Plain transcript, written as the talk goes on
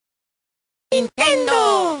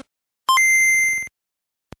Nintendo!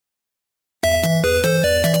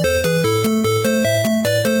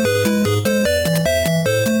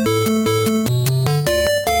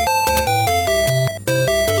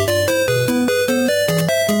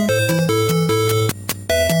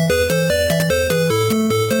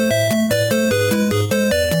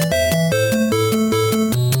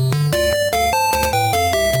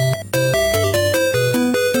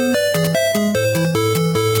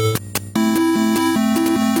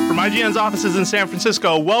 IGN's offices in San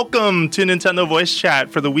Francisco. Welcome to Nintendo Voice Chat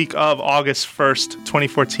for the week of August 1st,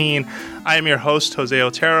 2014. I am your host, Jose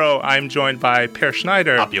Otero. I'm joined by Per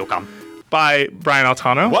Schneider. By Brian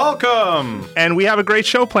Altano. Welcome! And we have a great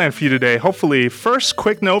show planned for you today, hopefully. First,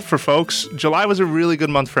 quick note for folks. July was a really good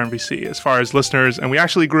month for NVC as far as listeners, and we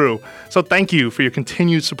actually grew. So thank you for your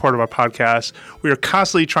continued support of our podcast. We are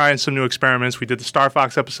constantly trying some new experiments. We did the Star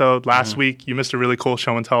Fox episode last week. You missed a really cool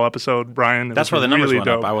show and tell episode, Brian. That's where the numbers went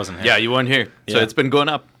dope. up. I wasn't here. Yeah, you weren't here. So it's been going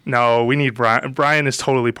up. No, we need Brian. Brian is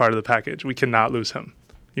totally part of the package. We cannot lose him.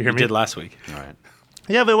 You hear me? Did last week. All right.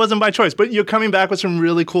 Yeah, but it wasn't by choice. But you're coming back with some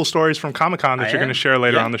really cool stories from Comic-Con that you're going to share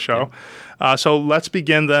later on the show. So let's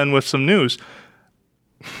begin then with some news.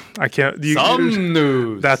 I can't.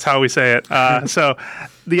 News. That's how we say it. So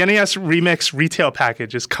the NES Remix retail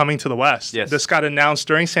package is coming to the West. Yes. This got announced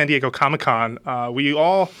during San Diego Comic-Con. We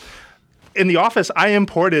all... In the office, I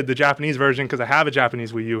imported the Japanese version because I have a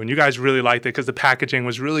Japanese Wii U, and you guys really liked it because the packaging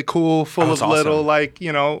was really cool, full of little,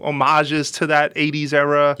 homages to that 80s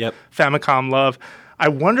era Famicom love. I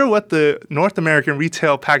wonder what the North American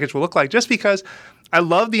retail package will look like, just because I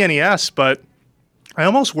love the NES, but I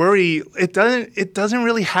almost worry it doesn't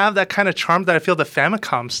really have that kind of charm that I feel the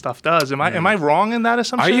Famicom stuff does. Am I wrong in that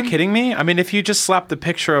assumption? Are you kidding me? I mean, if you just slapped the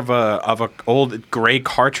picture of a old gray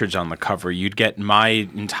cartridge on the cover, you'd get my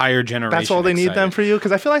entire generation. That's all they excited. need then for you?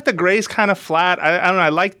 Because I feel like the gray's kind of flat. I don't know. I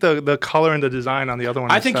like the color and the design on the other one.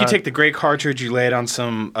 I think you take the gray cartridge, you lay it on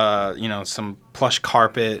some some plush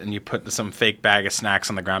carpet, and you put some fake bag of snacks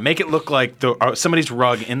on the ground. Make it look like somebody's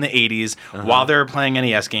rug in the 80s while they're playing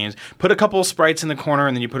NES games. Put a couple of sprites in the corner,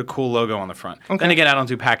 and then you put a cool logo on the front. Okay. Then again, I don't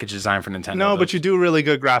do package design for Nintendo. No, but you do really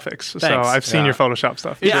good graphics. Thanks. So I've seen your Photoshop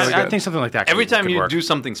stuff. Yeah, really I think something like that. Every time you work. do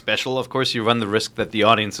something special, of course, you run the risk that the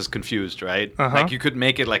audience is confused, right? Like you could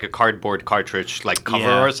make it like a cardboard cartridge, like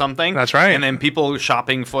cover or something. That's right. And then people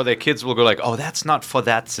shopping for their kids will go like, "Oh, that's not for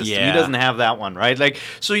that system. Yeah. He doesn't have that one, right?" Like,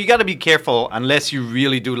 so you got to be careful unless you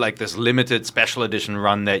really do like this limited special edition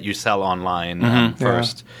run that you sell online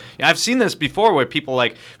first. Yeah, I've seen this before where people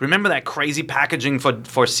like remember that crazy packaging for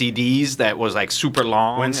CDs that was like super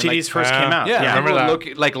long when and, CDs first came out. Yeah, I remember that. look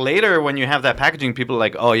like later when you have that packaging, people are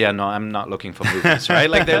like, "Oh yeah, no, I'm not looking for movies," right?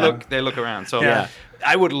 Like they look around. So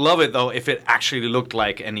I would love it though if it actually looked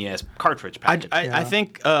like NES cartridge package. I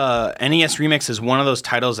think NES Remix is one of those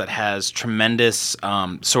titles that has tremendous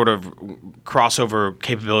sort of crossover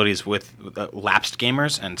capabilities with lapsed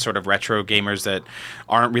gamers and sort of retro gamers that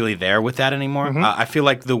aren't really there with that anymore. I feel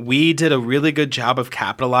like the Wii did a really good job of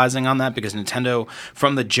capitalizing on that because Nintendo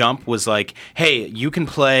from the jump was like, hey, you can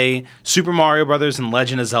play Super Mario Brothers and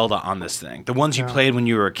Legend of Zelda on this thing. The ones you played when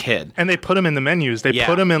you were a kid. And they put them in the menus. They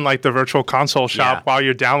put them in like the virtual console shop while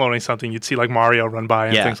you're downloading something. You'd see like Mario run by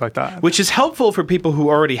and things like that. Which is helpful for people who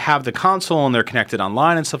already have the console and they're connected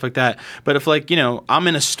online and stuff like that. But if I'm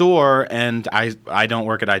in a store and I don't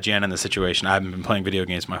work at IGN in this situation. I haven't been playing video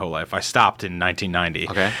games my whole life. I stopped in 1990.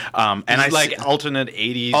 Okay. And I like alternate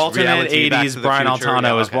 80s. Alternate reality, 80s. Brian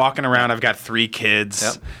Altano is walking around. Yeah. I've got 3 kids.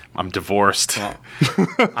 Yep. I'm divorced.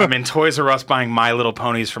 I'm in Toys R Us buying My Little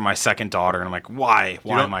Ponies for my second daughter. And I'm like, why?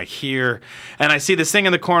 Why am I here? And I see this thing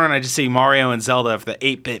in the corner and I just see Mario and Zelda of the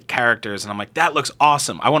 8-bit characters. And I'm like, that looks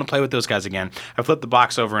awesome. I want to play with those guys again. I flip the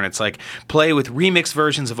box over and it's like, play with remixed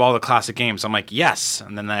versions of all the classic games. I'm like, yes.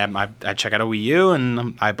 And then I check out a Wii U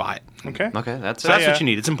and I buy it. Okay. That's That's what you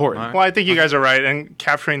need. It's important. Well, I think you guys are right. And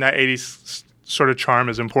capturing that 80s sort of charm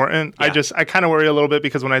is important. I kind of worry a little bit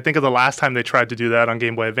because when I think of the last time they tried to do that on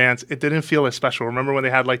Game Boy Advance, it didn't feel as special. Remember when they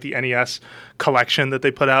had like the NES collection that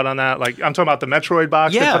they put out on that? Like I'm talking about the Metroid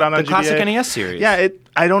box they put out on the classic GBA. NES series. Yeah,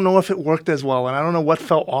 I don't know if it worked as well, and I don't know what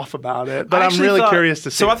felt off about it. But I'm really curious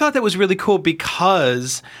to see. So I thought that was really cool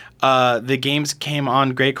because the games came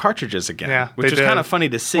on gray cartridges again, which was kind of funny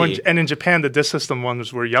to see. And in Japan, the disc system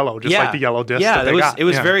ones were yellow, just like the yellow disc. Yeah, that it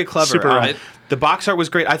was very clever. Super the box art was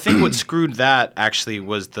great. I think what screwed that actually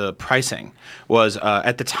was the pricing. Was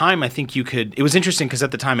at the time I think you could. It was interesting because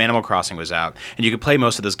at the time Animal Crossing was out, and you could play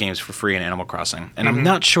most of those games for free in Animal Crossing. And I'm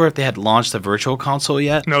not sure if they had launched the Virtual Console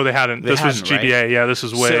yet. No, they hadn't. This was GBA. Right? Yeah, this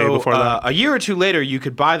this is way before that. A year or two later, you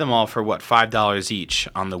could buy them all for $5 each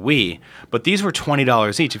on the Wii, but these were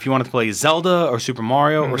 $20 each. If you wanted to play Zelda or Super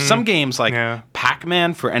Mario or some games like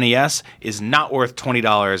Pac-Man for NES is not worth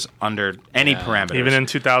 $20 under any parameters. Even in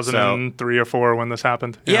 2003 or 4 when this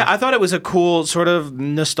happened. Yeah, I thought it was a cool sort of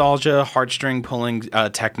nostalgia, heartstring pulling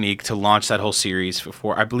technique to launch that whole series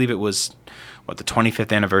for. I believe it was the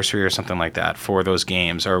 25th anniversary or something like that for those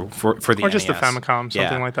games, or for the or just NES. the Famicom,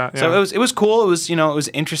 something like that. Yeah. So it was cool. It was it was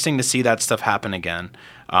interesting to see that stuff happen again.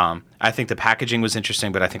 I think the packaging was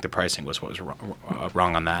interesting, but I think the pricing was what was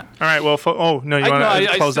wrong on that. All right. Well, you want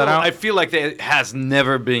to close that out? I feel like there has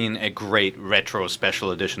never been a great retro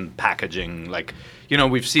special edition packaging. Like,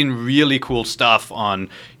 we've seen really cool stuff on,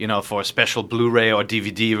 for special Blu-ray or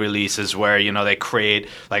DVD releases where, they create,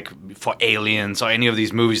 like, for Aliens or any of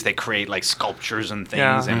these movies, they create, like, sculptures and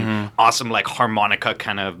things and awesome, like, harmonica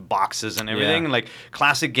kind of boxes and everything. And, like,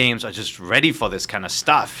 classic games are just ready for this kind of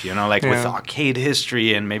stuff, with arcade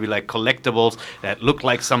history and maybe, like, collectibles that look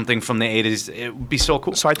like something from the 80s. It would be so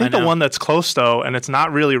cool. So I think the one that's close, though, and it's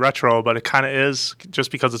not really retro, but it kind of is just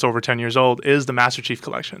because it's over 10 years old, is the Master Chief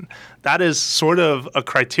Collection. That is sort of a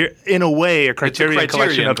criterion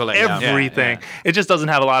collection of everything. Yeah. It just doesn't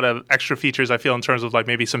have a lot of extra features, I feel, in terms of like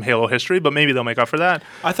maybe some Halo history, but maybe they'll make up for that.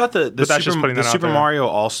 I thought the Super Mario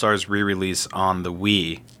All-Stars re-release on the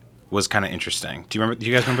Wii was kind of interesting. Do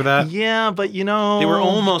you guys remember that? Yeah, but they were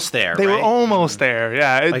almost there. They were almost there.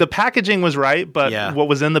 Yeah, the packaging was right, but what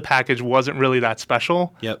was in the package wasn't really that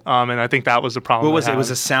special. Yep. And I think that was the problem. What was it? It was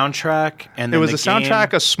a soundtrack, and then it was a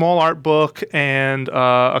soundtrack, a small art book, and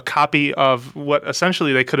a copy of what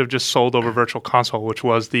essentially they could have just sold over Virtual Console, which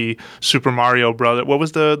was the Super Mario Brother. What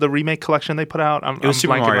was the remake collection they put out? It was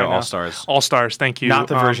Super Mario All-Stars. All-Stars. Thank you. Not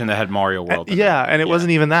the version that had Mario World. And it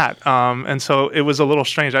wasn't even that. And so it was a little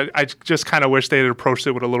strange. I just kind of wish they had approached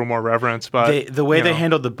it with a little more reverence. But the way they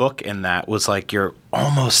handled the book in that was like you're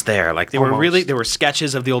almost there. Like there were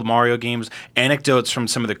sketches of the old Mario games, anecdotes from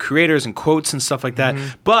some of the creators and quotes and stuff like that.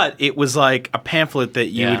 But it was like a pamphlet that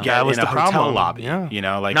you would get in a hotel lobby.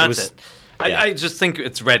 Yeah. I just think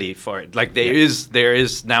it's ready for it. Like there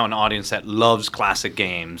is now an audience that loves classic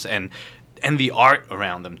games and the art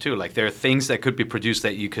around them too. Like there are things that could be produced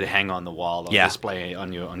that you could hang on the wall or display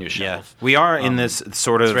on your shelf. We are in this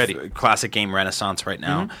sort of classic game renaissance right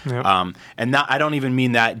now. And I don't even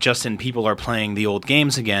mean that just in people are playing the old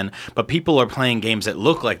games again, but people are playing games that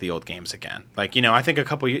look like the old games again. Like, I think a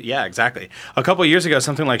couple of years ago,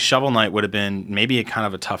 something like Shovel Knight would have been maybe a kind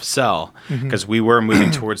of a tough sell because we were moving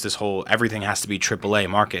towards this whole everything has to be AAA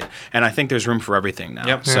market. And I think there's room for everything now.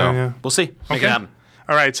 Yep. So we'll see. Okay.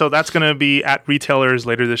 All right, so that's going to be at retailers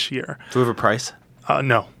later this year. Do we have a price?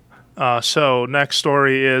 No. So next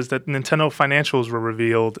story is that Nintendo financials were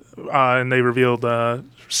revealed, and they revealed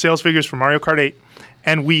sales figures for Mario Kart 8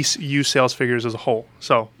 and Wii U sales figures as a whole.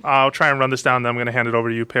 So I'll try and run this down, then I'm going to hand it over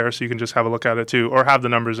to you, Per, so you can just have a look at it too, or have the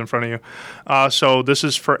numbers in front of you. So this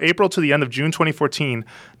is for April to the end of June 2014.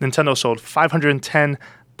 Nintendo sold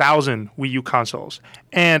 510,000 Wii U consoles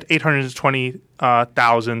and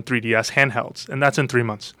 820,000 3DS handhelds, and that's in 3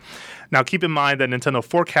 months. Now, keep in mind that Nintendo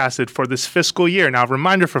forecasted for this fiscal year. Now,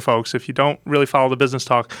 reminder for folks, if you don't really follow the business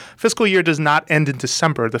talk, fiscal year does not end in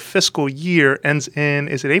December. The fiscal year ends in,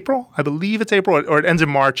 is it April? I believe it's April, or it ends in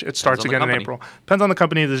March. It starts again in April. Depends on the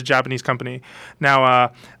company. This is a Japanese company.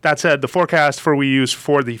 Now, that said, the forecast for Wii U's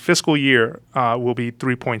for the fiscal year will be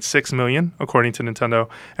 3.6 million, according to Nintendo.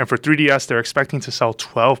 And for 3DS, they're expecting to sell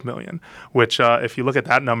 12 million, which, if you look at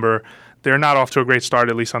that number, they're not off to a great start,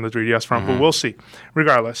 at least on the 3DS front, but we'll see.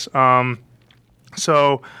 Regardless.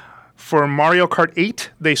 So for Mario Kart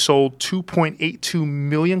 8, they sold 2.82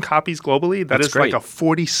 million copies globally. That's great. Like a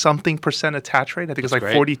 40-something% attach rate. I think it's like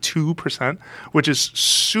 42%, which is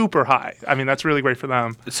super high. I mean, that's really great for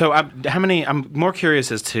them. So I'm more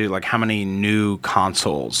curious as to like how many new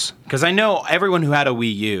consoles. Because I know everyone who had a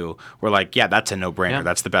Wii U were like, yeah, that's a no-brainer. Yeah.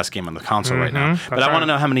 That's the best game on the console right now. But I want to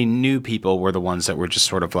know how many new people were the ones that were just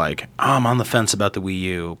sort of like, I'm on the fence about the Wii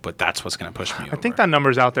U, but that's what's going to push me over. I think that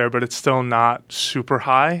number's out there, but it's still not super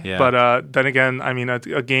high. Yeah. But then again, I mean, a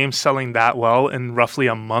game selling that well in roughly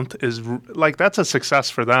a month is like, that's a success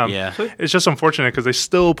for them. Yeah. It's just unfortunate because they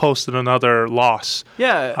still posted another loss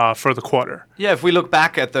for the quarter. Yeah, if we look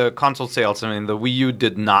back at the console sales, I mean, the Wii U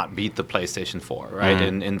did not beat the PlayStation 4, right,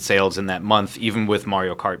 in sales in that month, even with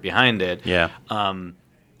Mario Kart behind it. Yeah.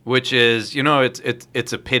 Which is,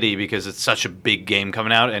 it's a pity because it's such a big game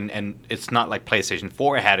coming out, and it's not like PlayStation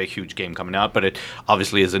 4 had a huge game coming out, but it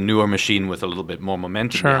obviously is a newer machine with a little bit more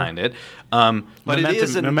momentum behind it. But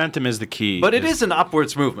momentum is the key. But it is an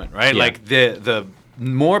upwards movement, right? Yeah. Like the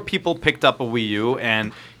more people picked up a Wii U,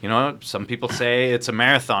 and some people say it's a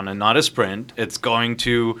marathon and not a sprint. It's going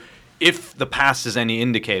to, if the past is any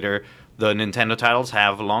indicator, the Nintendo titles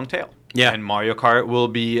have a long tail. Yeah. And Mario Kart will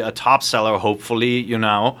be a top seller, hopefully,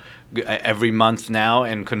 every month now,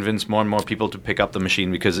 and convince more and more people to pick up the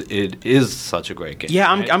machine because it is such a great game.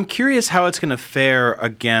 Yeah, right? I'm curious how it's going to fare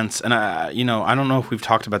against, and I don't know if we've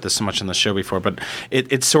talked about this so much on the show before, but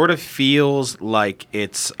it sort of feels like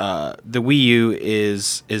it's the Wii U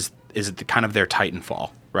is the kind of their Titanfall.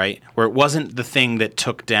 Right? Where it wasn't the thing that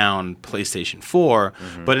took down PlayStation 4,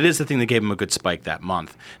 but it is the thing that gave them a good spike that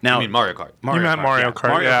month. Now, I mean Mario Kart. You meant Mario Kart.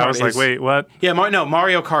 Mario Kart I was like, wait, what? Yeah,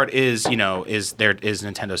 Mario Kart is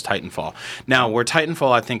Nintendo's Titanfall. Now, where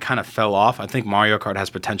Titanfall I think kind of fell off, I think Mario Kart has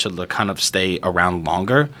potential to kind of stay around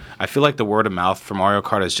longer. I feel like the word of mouth for Mario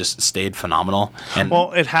Kart has just stayed phenomenal. And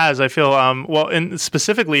well, it has. I feel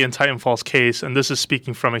specifically in Titanfall's case, and this is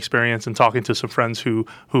speaking from experience and talking to some friends who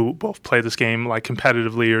both play this game like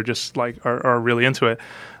competitively or just like are really into it.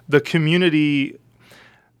 The community,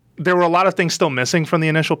 there were a lot of things still missing from the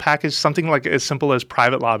initial package. Something like as simple as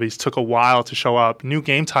private lobbies took a while to show up. New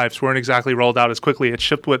game types weren't exactly rolled out as quickly. It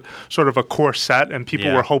shipped with sort of a core set, and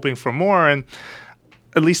people were hoping for more. And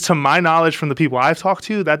at least to my knowledge from the people I've talked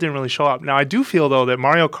to, that didn't really show up. Now, I do feel, though, that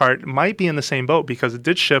Mario Kart might be in the same boat because it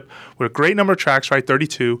did ship with a great number of tracks, right?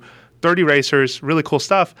 32, 30 racers, really cool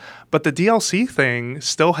stuff. But the DLC thing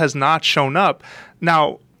still has not shown up.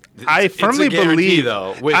 Now, I firmly believe,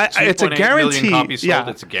 though, with it's a guarantee. Copies sold,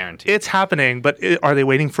 it's a guarantee. It's happening, but are they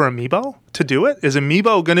waiting for Amiibo to do it? Is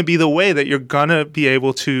Amiibo going to be the way that you're going to be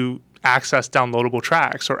able to access downloadable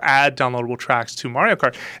tracks or add downloadable tracks to Mario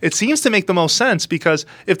Kart? It seems to make the most sense because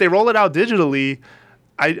if they roll it out digitally,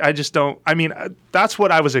 I just don't. I mean, that's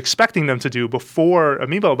what I was expecting them to do before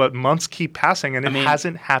Amiibo, but months keep passing and it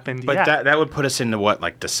hasn't happened yet. But that would put us into what,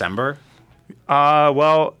 like December?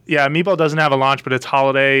 Well, yeah, Amiibo doesn't have a launch, but it's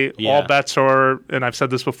holiday. Yeah. All bets are, and I've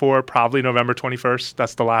said this before, probably November 21st.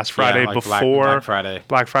 That's the last Friday before Black Friday.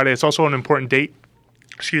 Black Friday. It's also an important date.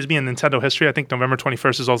 In Nintendo history. I think November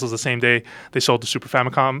 21st is also the same day they sold the Super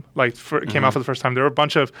Famicom. It came out for the first time. There were a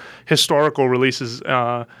bunch of historical releases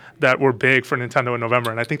that were big for Nintendo in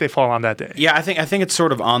November, and I think they fall on that day. Yeah, I think it's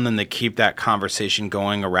sort of on them to keep that conversation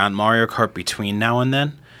going around Mario Kart between now and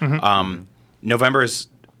then. Mm-hmm. November is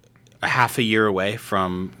a half a year away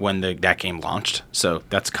from when that game launched, so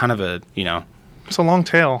that's kind of it's a long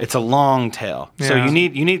tail. It's a long tail. Yeah. So you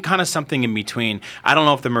need kind of something in between. I don't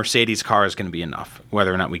know if the Mercedes car is going to be enough,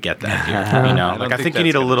 whether or not we get that here. I think you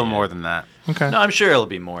need a little more than that. Okay. No, I'm sure it'll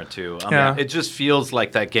be more too. I mean, it just feels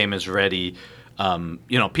like that game is ready.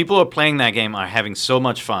 People who are playing that game are having so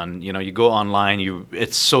much fun. You go online,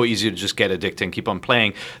 it's so easy to just get addicted and keep on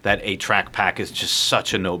playing. That 8-track pack is just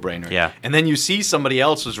such a no-brainer. Yeah. And then you see somebody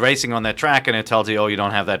else who's racing on that track, and it tells you, oh, you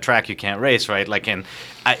don't have that track, you can't race, right?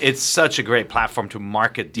 It's such a great platform to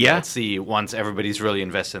market DLC once everybody's really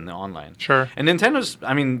invested in the online. Sure. And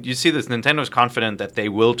you see this. Nintendo's confident that they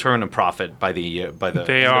will turn a profit by the end of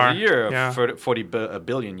the year of 40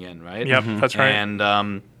 billion yen, right? Yep, that's right.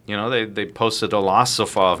 And they posted a loss so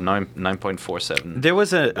far of 9.47. There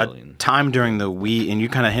was a time during the Wii, and you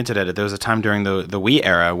kind of hinted at it. There was a time during the Wii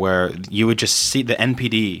era where you would just see the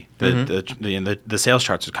NPD, the sales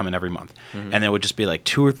charts would come in every month, and there would just be like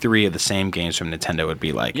 2 or 3 of the same games from Nintendo would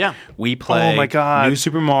be like, We Play, oh my God, New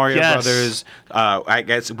Super Mario Brothers, I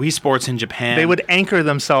guess Wii Sports in Japan. They would anchor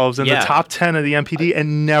themselves in the top 10 of the NPD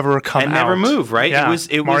and never come out. And never move, right? Yeah. Mario was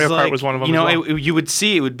Kart was one of them. You would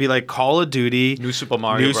see it would be like Call of Duty, New Super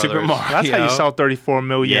Mario Brothers. That's how you sell 34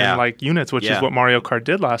 million units, which is what Mario Kart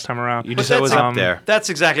did last time around. You just always up there. That's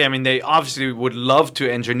exactly. I mean, they obviously would love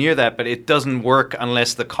to engineer that, but it doesn't work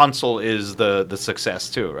unless the console is the success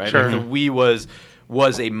too, right? Sure. The Wii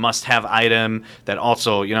was a must-have item that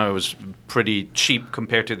also, it was pretty cheap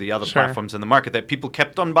compared to the other platforms in the market that people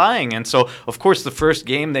kept on buying. And so, of course, the first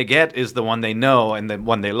game they get is the one they know and the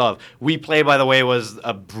one they love. Wii Play, by the way, was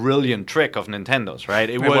a brilliant trick of Nintendo's, right?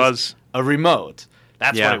 It was a remote.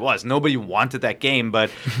 That's what it was. Nobody wanted that game, but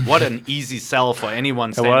what an easy sell for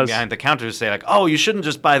anyone standing behind the counter to say, like, oh, you shouldn't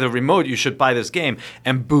just buy the remote, you should buy this game.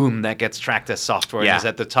 And boom, that gets tracked as software and is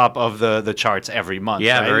at the top of the charts every month.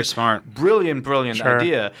 Yeah, right? very smart. Brilliant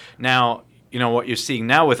idea. Now, what you're seeing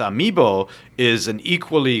now with Amiibo is an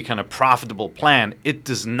equally kind of profitable plan. It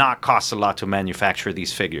does not cost a lot to manufacture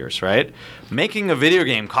these figures, right? Making a video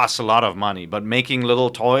game costs a lot of money, but making little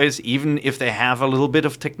toys, even if they have a little bit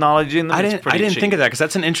of technology in them, I it's pretty didn't cheap. think of that because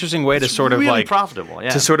that's an interesting way to sort of really like profitable, yeah.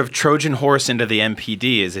 to sort of Trojan horse into the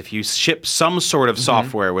MPD is if you ship some sort of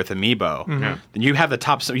software with Amiibo, then you have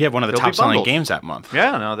one of the top selling games that month.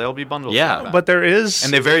 Yeah, no, they'll be bundles. Yeah. like that. But there is,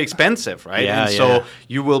 And they're very expensive, right? Yeah, and yeah. so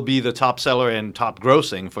you will be the top seller and top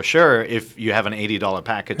grossing for sure if you have an $80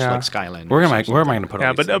 package Yeah. like Skylanders. Where am I going to put all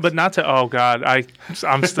yeah, these things? but not to. Oh God,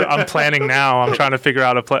 I'm planning now. I'm trying to figure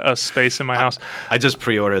out a space in my house. I just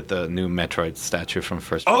pre-ordered the new Metroid statue from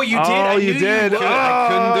First. Oh, you did? Oh, I you knew did? would. Oh, I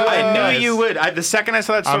couldn't do it. I yes. knew you would. The second I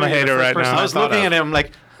saw that story, I'm a hater right now. I was looking at him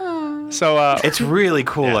like, So It's really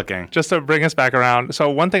cool looking. just to bring us back around. So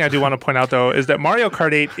one thing I do want to point out though is that Mario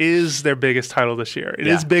Kart 8 is their biggest title this year. It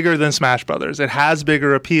is bigger than Smash Brothers. It has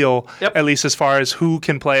bigger appeal, at least as far as who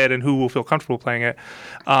can play it and who will feel comfortable playing it.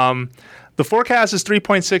 The forecast is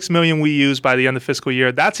 3.6 million Wii U's by the end of the fiscal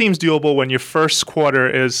year. That seems doable when your first quarter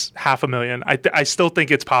is 500,000. I still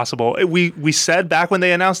think it's possible. We said back when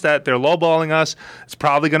they announced that they're lowballing us. It's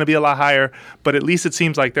probably going to be a lot higher, but at least it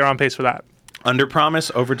seems like they're on pace for that. Under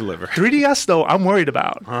promise, over deliver. 3DS, though, I'm worried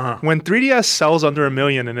about. When 3DS sells under 1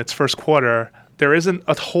 million in its first quarter, there isn't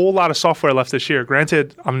a whole lot of software left this year.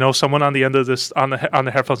 Granted, I know someone on the end of this on the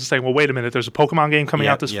headphones is saying, "Well, wait a minute. There's a Pokemon game coming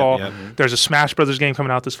out this fall. There's a Smash Brothers game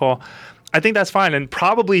coming out this fall." I think that's fine, and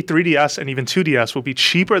probably 3DS and even 2DS will be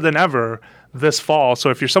cheaper than ever this fall. So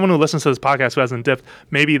if you're someone who listens to this podcast who hasn't dipped,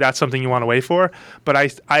 maybe that's something you want to wait for. But I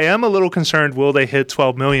am a little concerned. Will they hit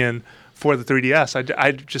 12 million? For the 3DS,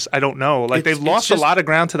 I don't know. Like they've lost a lot of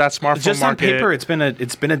ground to that smartphone just market. on paper, it's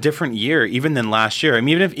been a different year even than last year. I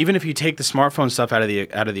mean, even if you take the smartphone stuff out of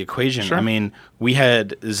the equation, Sure. I mean, we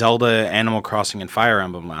had Zelda, Animal Crossing, and Fire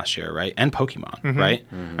Emblem last year, right? And Pokemon, right?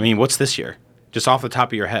 I mean, what's this year? Just off the top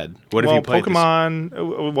of your head, what have you played?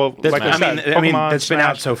 Pokemon. Like I said, I mean, Pokemon, that's been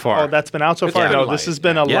out so far. Oh, that's been out so far. been No, light. this has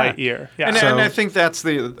been a light year. Yeah. And, So- and I think that's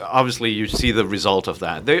obviously you see the result of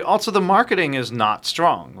that. Also, the marketing is not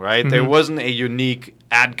strong, right? There wasn't a unique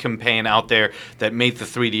ad campaign out there that made the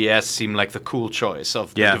 3DS seem like the cool choice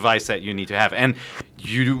of the device that you need to have. And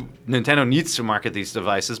Nintendo needs to market these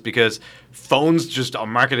devices because phones just are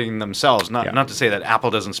marketing themselves. Not to say that Apple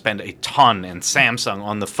doesn't spend a ton and Samsung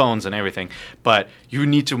on the phones and everything, but you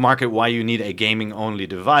need to market why you need a gaming-only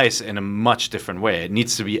device in a much different way. It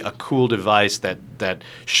needs to be a cool device that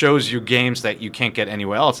shows you games that you can't get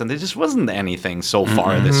anywhere else. And there just wasn't anything so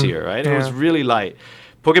far this year, right? It was really light.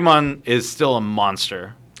 Pokemon is still a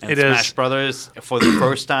monster. And Smash Brothers, for the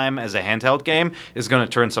first time as a handheld game, is going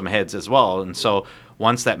to turn some heads as well. And so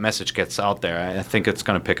once that message gets out there, I think it's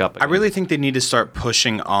going to pick up again. I really think they need to start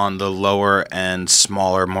pushing on the lower and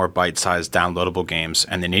smaller, more bite-sized downloadable games,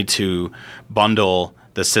 and they need to bundle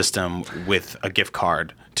the system with a gift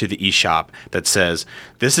card to the eShop that says,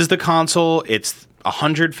 this is the console, it's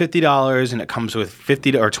 $150 and it comes with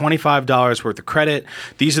 $50 or $25 worth of credit.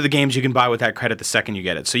 These are the games you can buy with that credit the second you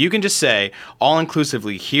get it. So you can just say, all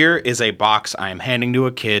inclusively, here is a box I am handing to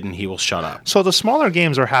a kid and he will shut up. So the smaller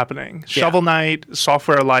games are happening. Shovel Knight,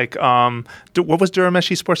 software like what was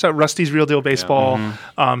Durameshi Sports Set? Rusty's Real Deal Baseball,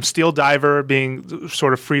 Steel Diver being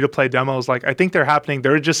sort of free to play demos. Like I think they're happening.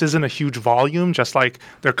 There just isn't a huge volume, just like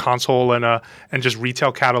their console and just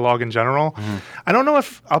retail catalog in general. I don't know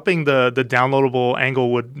if upping the downloadable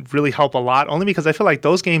angle would really help a lot, only because I feel like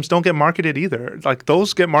those games don't get marketed either. Like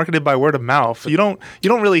those get marketed by word of mouth. You don't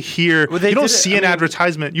really hear, you don't see an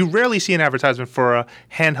advertisement. You rarely see an advertisement for a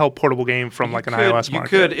handheld portable game from like an iOS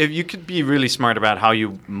market. You could be really smart about how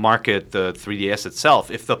you market the 3DS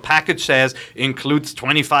itself. If the package says includes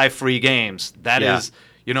 25 free games, that is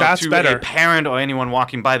that's to better. a parent or anyone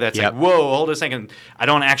walking by, that's like, whoa, hold a second. I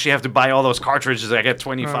don't actually have to buy all those cartridges. I get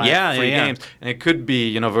 25 free games. And it could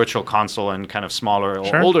be, Virtual Console and kind of smaller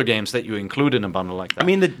or older games that you include in a bundle like that. I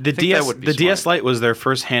mean, the DS Lite was their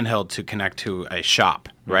first handheld to connect to a shop,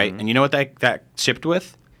 right? And you know what that shipped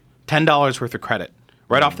with? $10 worth of credit.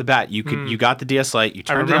 Right off the bat, you got the DS Lite, you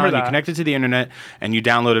turned it on, you connected to the internet, and you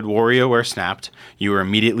downloaded WarioWare Snapped. You were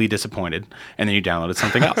immediately disappointed, and then you downloaded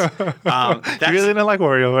something else. You really didn't like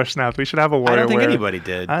WarioWare Snapped. We should have a WarioWare. I don't think anybody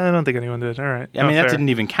did. I don't think anyone did. All right. I mean, that didn't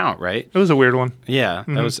even count, right? It was a weird one. Yeah,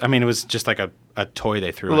 that was. I mean, it was just like a toy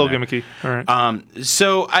they threw. A little gimmicky. All right.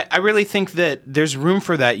 So I really think that there's room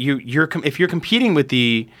for that. If you're competing with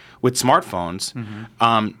smartphones,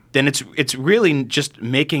 then it's really just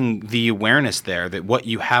making the awareness there that what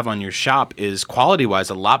you have on your shop is quality-wise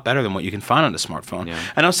a lot better than what you can find on a smartphone. Yeah.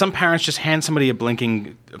 I know some parents just hand somebody a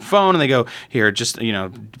blinking phone and they go, here, just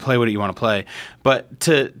play what you want to play. But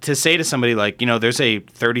to say to somebody like, there's a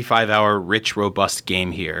 35-hour rich, robust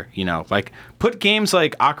game here, like put games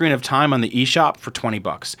like Ocarina of Time on the eShop for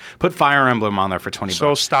 $20. Put Fire Emblem on there for $20.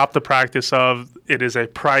 So stop the practice of it is a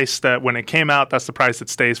price that when it came out, that's the price that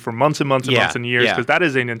stays for months and months and months and years, because that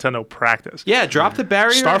is a Nintendo practice. Yeah, drop the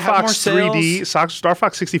barrier. Star Fox 3D, Star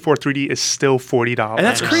Fox 64 3D is still $40. And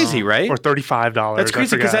that's crazy, right? Or $35. That's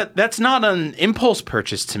crazy because that's not an impulse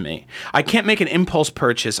purchase to me. I can't make an impulse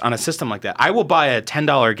purchase on a system like that. I will buy a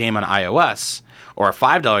 $10 game on iOS or a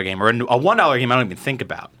 $5 game or a $1 game I don't even think think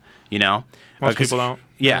about, Most people don't.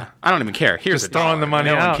 Yeah, I don't even care. Here's just throwing the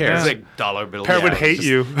money out. Cares. It's like dollar bill. Parrot would hate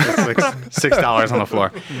you. It's like $6 on the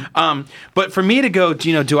floor. But for me to go,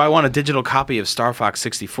 do I want a digital copy of Star Fox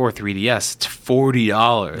 64 3DS? It's $40.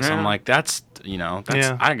 Yeah. I'm like, that's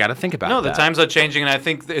I got to think about that. No, the times are changing, and I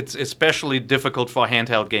think it's especially difficult for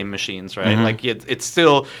handheld game machines, right? Like it's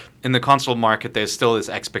still in the console market. There's still this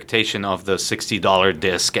expectation of the $60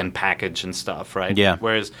 disc and package and stuff, right? Yeah.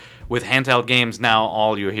 Whereas with handheld games now,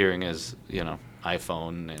 all you're hearing is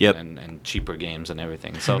iPhone and cheaper games and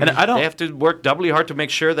everything. So they have to work doubly hard to make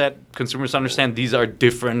sure that consumers understand these are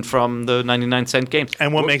different from the 99-cent games.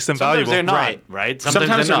 And what makes them valuable. They're not, right?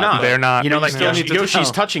 Sometimes they're not. They're not. Like Yoshi's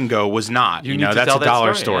Touch and Go was not. That's a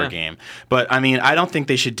dollar store game. But, I don't think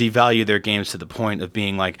they should devalue their games to the point of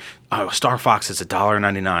being like, oh, Star Fox is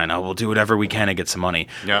 $1.99. Oh, we'll do whatever we can to get some money.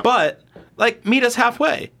 Yeah. But meet us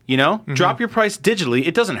halfway, Drop your price digitally.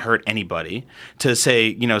 It doesn't hurt anybody to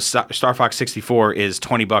say, Star Fox 64 is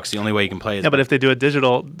 $20. The only way you can play it. Yeah, but if they do it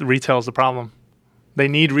digital, retail is the problem. They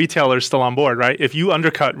need retailers still on board, right? If you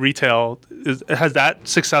undercut retail, has that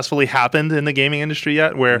successfully happened in the gaming industry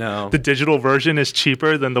yet, where the digital version is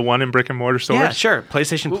cheaper than the one in brick and mortar stores? Yeah, sure.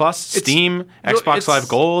 PlayStation Plus, Steam, Xbox Live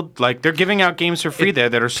Gold, they're giving out games for free there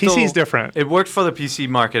that are still... PC's different. It worked for the PC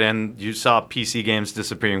market, and you saw PC games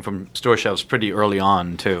disappearing from store shelves pretty early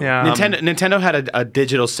on, too. Yeah. Nintendo had a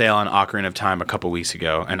digital sale on Ocarina of Time a couple weeks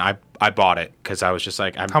ago, and I bought it because I was just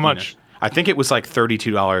like... How much? I think it was like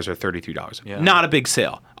 $32 or $33. Yeah. Not a big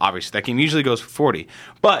sale, obviously. That game usually goes for $40.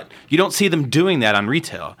 But you don't see them doing that on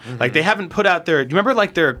retail. Like, they haven't put out their... Do you remember,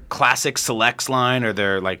 their Classic Selects line or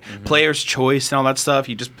their, Player's Choice and all that stuff?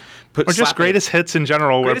 You just put... Or just greatest hits in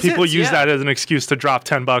general, where people use that as an excuse to drop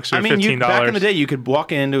 $10 or $15. Back in the day, you could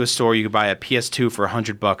walk into a store, you could buy a PS2 for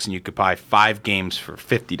 $100, and you could buy 5 games for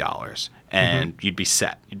 $50. And you'd be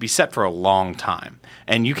set. You'd be set for a long time.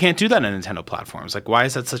 And you can't do that on Nintendo platforms. Why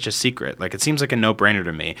is that such a secret? It seems like a no-brainer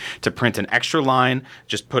to me to print an extra line,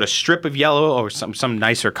 just put a strip of yellow or some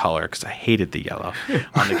nicer color, because I hated the yellow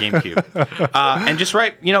on the GameCube. And just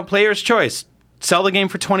write, player's choice. Sell the game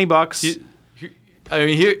for $20.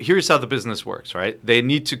 Here's how the business works, right? They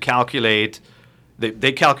need to calculate...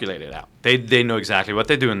 They calculate it out. They know exactly what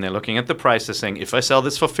they're doing. They're looking at the price. They're saying, if I sell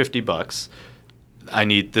this for $50... I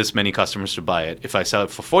need this many customers to buy it. If I sell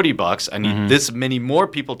it for $40, I need this many more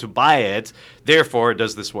people to buy it. Therefore,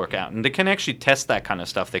 does this work out? And they can actually test that kind of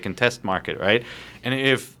stuff. They can test market, right? And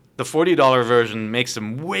if the $40 version makes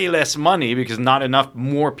them way less money because not enough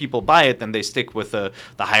more people buy it, then they stick with the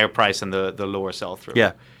higher price and the lower sell-through.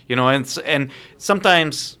 Yeah. And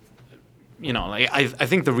sometimes... I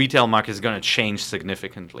think the retail market is going to change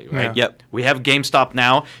significantly, right? Yeah. Yep. We have GameStop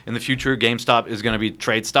now. In the future, GameStop is going to be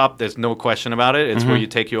TradeStop. There's no question about it. It's where you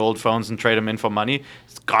take your old phones and trade them in for money.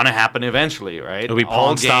 It's going to happen eventually, right? It'll be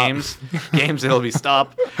all games. It'll be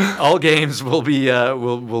stop. All games will be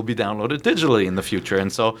downloaded digitally in the future,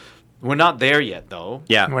 and so we're not there yet, though.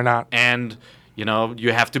 Yeah, we're not. And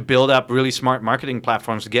you have to build up really smart marketing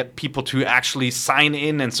platforms to get people to actually sign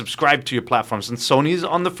in and subscribe to your platforms. And Sony's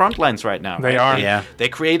on the front lines right now. They are. Yeah. They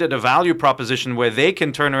created a value proposition where they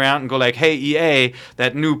can turn around and go like, hey, EA,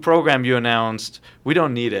 that new program you announced, we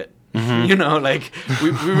don't need it. We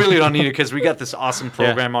really don't need it because we got this awesome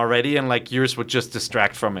program already, and yours would just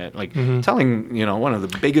distract from it. Telling one of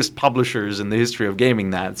the biggest publishers in the history of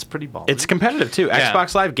gaming that it's pretty ballsy. It's competitive too. Yeah.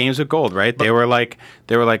 Xbox Live Games with Gold, right? They were like,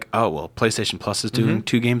 oh well, PlayStation Plus is doing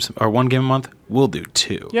 2 games or 1 game a month. We'll do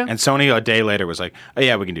 2. Yeah. And Sony a day later was like, oh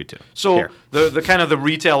yeah, we can do 2. So the kind of the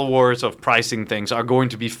retail wars of pricing things are going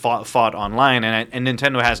to be fought online, and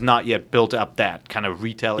Nintendo has not yet built up that kind of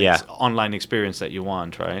retail online experience that you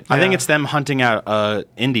want, right? I think it's them hunting out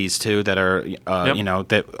indies too that are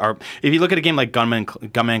that are. If you look at a game like Gunman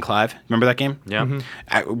Clive, remember that game? Yeah,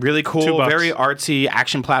 really cool, $2. Very artsy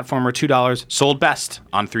action platformer. $2, sold best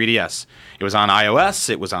on 3DS. It was on iOS,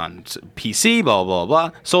 it was on PC, blah blah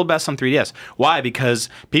blah. Sold best on 3DS. Why? Because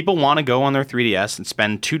people want to go on their 3DS and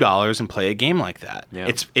spend $2 and play a game like that.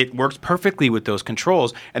 Yeah. It works perfectly with those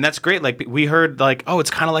controls, and that's great. Like we heard, like, oh,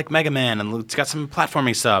 it's kind of like Mega Man, and it's got some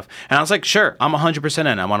platforming stuff. And I was like, sure, I'm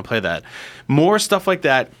 100% in. I want to play that. More stuff like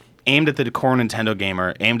that, aimed at the core Nintendo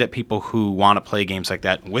gamer, aimed at people who want to play games like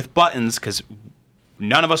that with buttons, because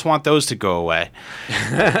none of us want those to go away.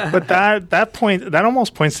 But that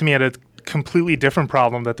almost points to me at a completely different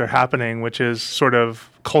problem that they're happening, which is sort of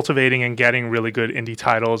cultivating and getting really good indie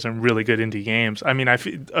titles and really good indie games. I mean,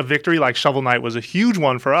 a victory like Shovel Knight was a huge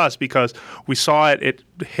one for us because we saw it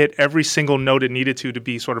hit every single note it needed to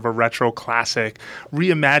be sort of a retro classic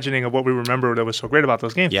reimagining of what we remember that was so great about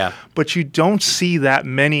those games. Yeah. But you don't see that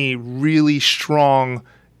many really strong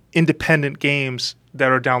independent games that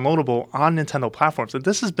are downloadable on Nintendo platforms. And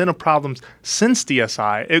this has been a problem since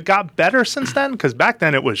DSi. It got better since then because back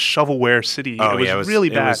then it was shovelware city. Oh, it was really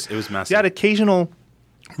bad. It was messy. You had occasional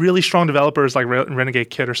really strong developers like Renegade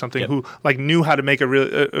Kid or something who like knew how to make a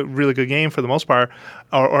really good game for the most part,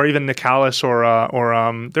 or even Nicalis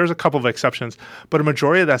or there's a couple of exceptions, but a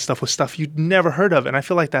majority of that stuff was stuff you'd never heard of, and I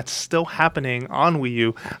feel like that's still happening on Wii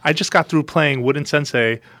U. I just got through playing Wooden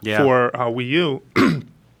Sensei for Wii U.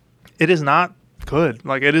 It is not good.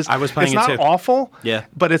 Like it is. I was playing it's it not too. awful. Yeah.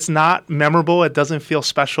 But it's not memorable. It doesn't feel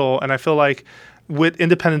special. And I feel like with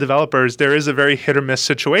independent developers, there is a very hit or miss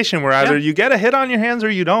situation where either you get a hit on your hands or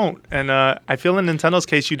you don't. And I feel in Nintendo's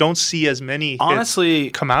case, you don't see as many hits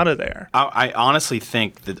come out of there. I honestly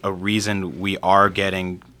think that a reason we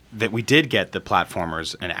did get the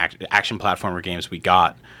platformers and action platformer games we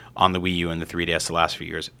got on the Wii U and the 3DS the last few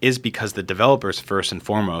years is because the developers first and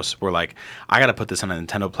foremost were like, I got to put this on a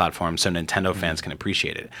Nintendo platform so Nintendo fans can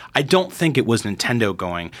appreciate it. I don't think it was Nintendo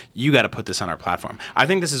going, you got to put this on our platform. I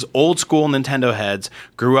think this is old school Nintendo heads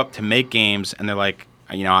grew up to make games and they're like,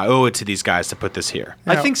 you know, I owe it to these guys to put this here.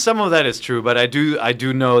 I think some of that is true, but I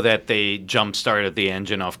do know that they jump-started the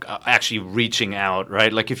engine of actually reaching out,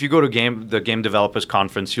 right? Like if you go to the Game Developers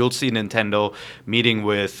Conference, you'll see Nintendo meeting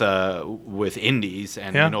with indies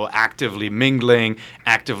and you know actively mingling,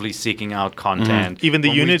 actively seeking out content. Mm-hmm. Even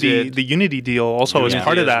the Unity deal also was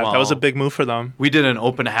part of that. Well. That was a big move for them. We did an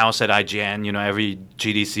open house at IGN. You know, every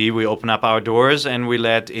GDC we open up our doors and we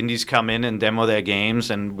let indies come in and demo their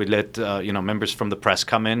games, and we let members from the press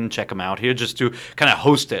come in and check them out here just to kind of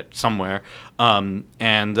host it somewhere. And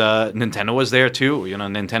Nintendo was there too. You know,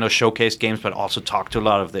 Nintendo showcased games, but also talked to a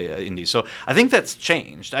lot of the indies. So I think that's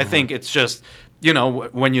changed. I think it's just, you know,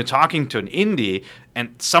 when you're talking to an indie,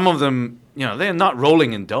 and some of them, you know, they're not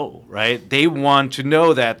rolling in dough, right? They want to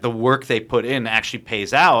know that the work they put in actually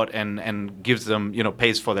pays out and gives them, you know,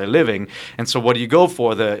 pays for their living. And so what do you go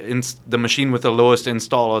for? The machine with the lowest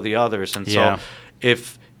install or the others? And so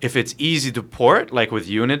if it's easy to port, like with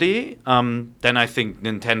Unity, then I think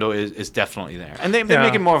Nintendo is definitely there, and they're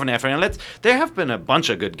making more of an effort. And there have been a bunch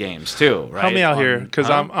of good games too, right? Help me out here, because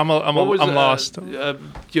I'm lost.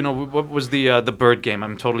 You know, what was the bird game?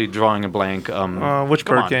 I'm totally drawing a blank. Which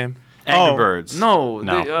bird game? Angry Birds. No.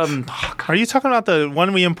 Are you talking about the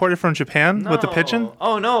one we imported from Japan with the pigeon?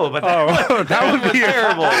 Oh no, but that would be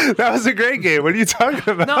terrible. That was a great game. What are you talking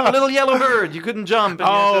about? No, little yellow bird. You couldn't jump.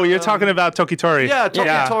 And you're talking about Tokitori. Yeah,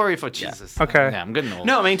 Tokitori for Jesus. Yeah. Okay. Yeah, I'm getting old.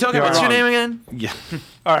 No, I mean, what's your name again? Yeah.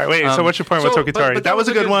 All right, wait. So what's your point with Tokitori? But that was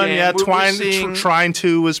a good one. game. Yeah, Trine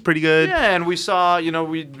 2 was pretty good. Yeah, and we saw, you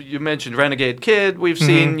know, you mentioned Renegade Kid. We've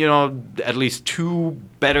seen, you know, at least 2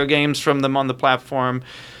 better games from them on the platform.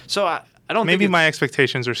 So I don't Maybe think my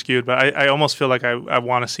expectations are skewed, but I almost feel like I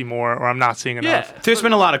want to see more, or I'm not seeing enough. Yeah, there's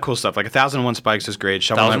been a lot of cool stuff. Like 1001 Spikes was great.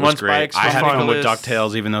 Shovel Knight was great. I had fun with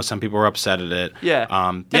DuckTales, even though some people were upset at it.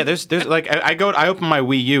 Yeah. There's like I open my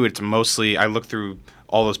Wii U. It's mostly I look through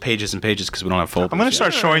all those pages and pages because we don't have folders. I'm going to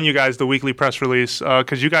start showing you guys the weekly press release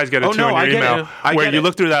because you guys get it too in your email, where you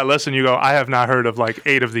look through that list and you go, I have not heard of like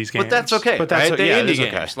 8 of these games. But that's okay. But that's they're indie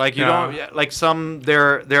games. Like you don't like some.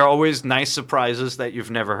 There are always nice surprises that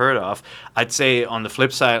you've never heard of. I'd say on the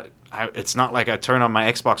flip side, it's not like I turn on my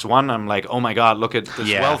Xbox One. I'm like, oh my god, look at this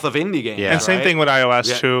wealth of indie games. Yeah. And same thing with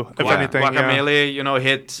iOS too. If anything, Guacamelee, you know,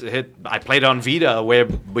 hit. I played on Vita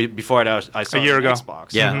before I saw a year ago.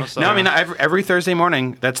 Xbox. Yeah. Mm-hmm. So, no, I mean every Thursday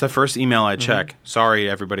morning, that's the first email I check. Sorry,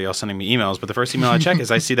 everybody else sending me emails, but the first email I check is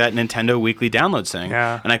I see that Nintendo weekly downloads thing,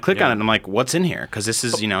 and I click on it. and I'm like, what's in here? Because this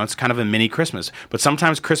is, you know, it's kind of a mini Christmas. But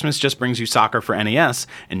sometimes Christmas just brings you soccer for NES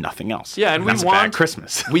and nothing else. Yeah, and that's we want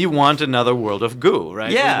Christmas. We want another World of Goo,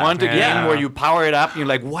 right? Yeah. We want a game where you power it up and you're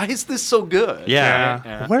like, why is this so good?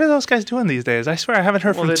 Yeah. What are those guys doing these days? I swear I haven't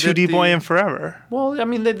heard from 2D Boy in forever. Well, I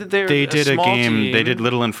mean, they did a game. Team. They did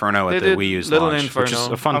Little Inferno at the Wii U's launch, which is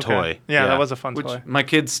a fun toy. Yeah, that was a fun toy. My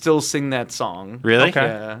kids still sing that song. Really? Okay.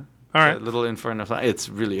 Yeah. All right. A little Inferno. It's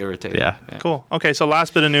really irritating. Yeah. Cool. Okay, so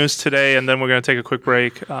last bit of news today, and then we're going to take a quick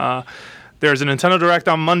break. There's a Nintendo Direct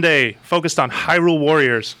on Monday focused on Hyrule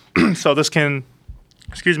Warriors. So this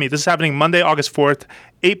is happening Monday, August 4th,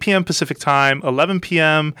 8 p.m. Pacific Time, 11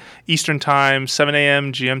 p.m. Eastern Time, 7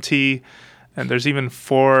 a.m. GMT. And there's even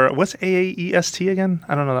what's AAEST again?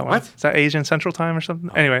 I don't know that one. What? Is that Asian Central Time or something?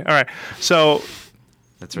 Anyway, all right. So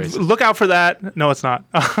That's racist. look out for that. No, it's not.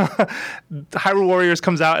 Hyrule Warriors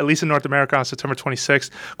comes out, at least in North America, on September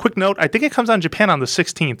 26th. Quick note, I think it comes out in Japan on the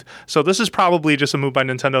 16th. So this is probably just a move by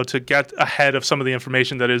Nintendo to get ahead of some of the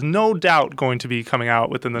information that is no doubt going to be coming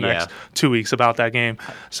out within the next 2 weeks about that game.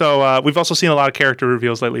 So we've also seen a lot of character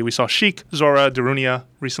reveals lately. We saw Sheik, Zora, Darunia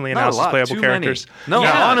recently announced as playable characters. No,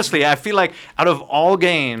 honestly, I feel like out of all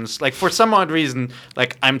games, like for some odd reason,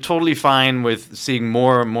 like I'm totally fine with seeing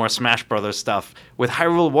more and more Smash Brothers stuff. With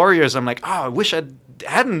Hyrule Warriors, I'm like, I wish I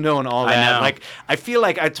hadn't known all that. Like, I feel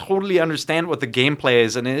like I totally understand what the gameplay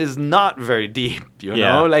is, and it is not very deep. You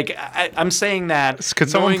know, like I'm saying that.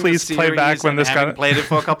 Could someone please play back when this got played it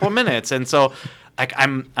for a couple of minutes, and so. Like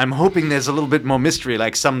I'm hoping there's a little bit more mystery.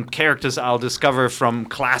 Like some characters I'll discover from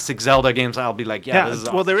classic Zelda games, I'll be like, this is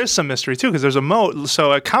awesome. Well, there is some mystery too because there's a mode.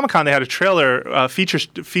 So at Comic-Con they had a trailer, features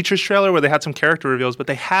trailer where they had some character reveals, but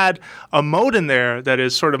they had a mode in there that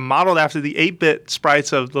is sort of modeled after the 8-bit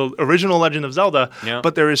sprites of the original Legend of Zelda. Yeah.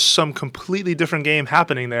 But there is some completely different game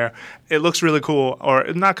happening there. It looks really cool, or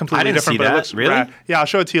not completely different, but it looks really rad. Yeah, I'll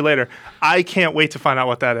show it to you later. I can't wait to find out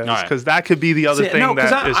what that is because that could be the other thing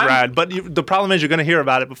that is rad. But the problem is you're going to hear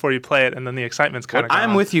about it before you play it, and then the excitement's kind of gone.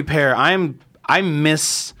 I'm with you, Per. I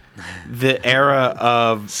miss the era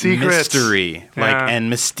of secrets, mystery,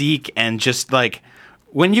 and mystique, and just like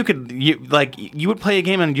when you would play a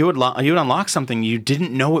game and you would unlock something you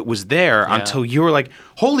didn't know it was there until you were like,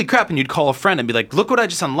 holy crap, and you'd call a friend and be like, look what I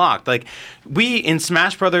just unlocked. Like we in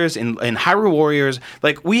Smash Brothers, in Hyrule Warriors,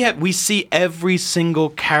 like we see every single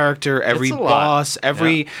character, every boss,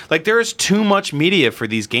 like there is too much media for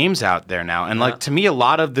these games out there now. And like to me, a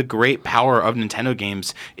lot of the great power of Nintendo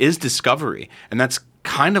games is discovery, and that's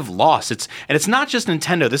kind of lost. It's not just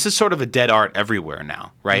Nintendo. This is sort of a dead art everywhere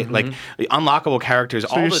now, right? Mm-hmm. Like the unlockable characters.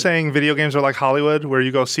 So you're saying video games are like Hollywood, where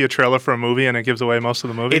you go see a trailer for a movie and it gives away most of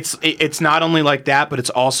the movie? It's not only like that, but it's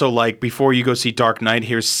also like before you go see Dark Knight,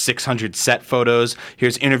 here's 600 set photos,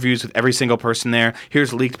 here's interviews with every single person there,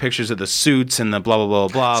 here's leaked pictures of the suits and the blah blah blah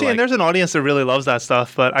blah. See, and there's an audience that really loves that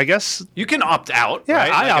stuff, but I guess you can opt out. Yeah,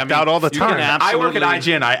 right? I opt out all the time. I work at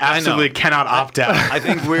IGN. I absolutely cannot opt out. I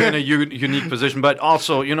think we're in a unique position, but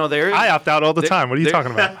also, I opt out all the time. What are you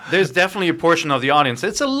talking about? There's definitely a portion of the audience.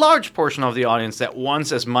 It's a large portion of the audience that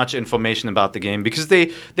wants as much information about the game because they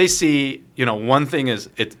see, one thing is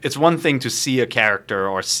it's one thing to see a character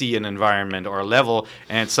or see an environment or a level,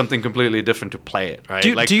 and it's something completely different to play it,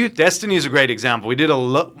 right? Destiny is a great example. We did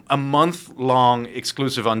a month-long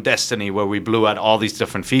exclusive on Destiny where we blew out all these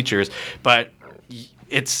different features, but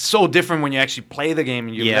it's so different when you actually play the game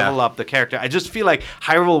and you level up the character. I just feel like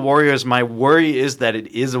Hyrule Warriors, my worry is that it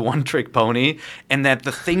is a one-trick pony, and that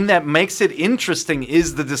the thing that makes it interesting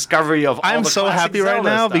is the discovery of all the I'm so happy right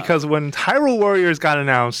now because when Hyrule Warriors got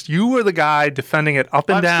announced, you were the guy defending it up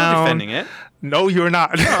and down. Still defending it. No, you're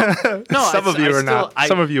not. No, some of you are not.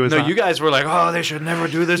 Some of you is not. No, you guys were like, they should never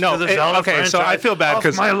do this to the Zelda franchise. So I feel bad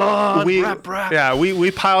because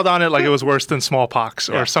we piled on it like it was worse than smallpox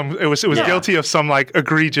or some. It was guilty of some like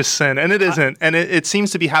egregious sin, and it isn't. And it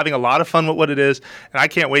seems to be having a lot of fun with what it is, and I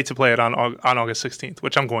can't wait to play it on August 16th,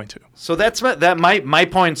 which I'm going to. So that's my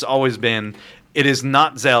point's always been. It is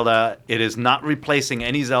not Zelda. It is not replacing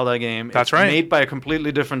any Zelda game. That's right. It's made by a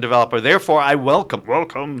completely different developer. Therefore, I welcome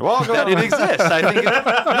that it exists.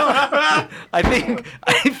 I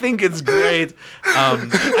think it's great. I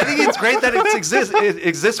think it's great that it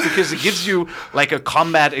exists because it gives you like a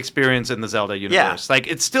combat experience in the Zelda universe. Yeah. Like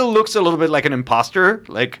it still looks a little bit like an imposter,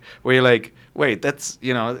 like where you're like, wait, that's,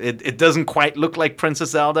 it doesn't quite look like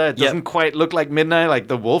Princess Zelda. It doesn't quite look like Midnight, like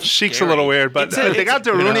the wolf. Sheik's a little weird, but they got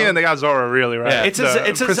Darunia and they got Zora, really, right? Yeah. It's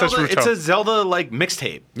a Zelda like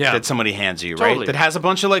mixtape that somebody hands you, right? That has a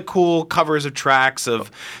bunch of like cool covers of tracks of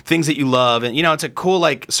things that you love, and it's a cool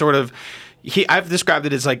like sort of. I've described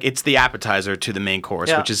it as like it's the appetizer to the main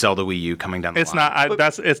course, which is Zelda Wii U coming down the line. It's not.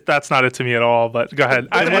 That's not it to me at all. But go ahead.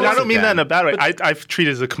 I don't mean that in a bad way. I've treated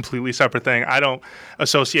it as a completely separate thing. I don't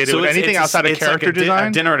associate it with anything outside of character like design.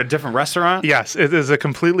 A dinner at a different restaurant. Yes, it is a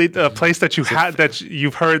completely place that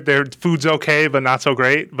you've heard their food's okay, but not so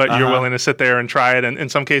great. But you're willing to sit there and try it. And in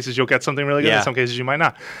some cases, you'll get something really good. In some cases, you might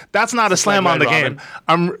not. That's not a slam on the game.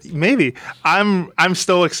 I'm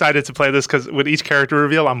still excited to play this because with each character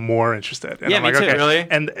reveal, I'm more interested. it. And Yeah, I'm me like, too. okay. Really?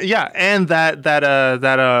 And and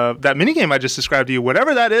that mini game I just described to you,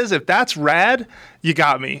 whatever that is, if that's rad, you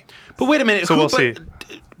got me. But wait a minute. So we'll see.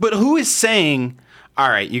 But who is saying, all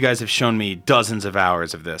right, you guys have shown me dozens of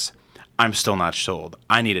hours of this. I'm still not sold.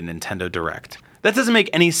 I need a Nintendo Direct. That doesn't make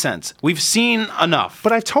any sense. We've seen enough.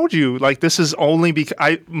 But I told you, like, this is only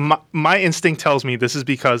because my instinct tells me this is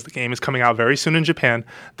because the game is coming out very soon in Japan.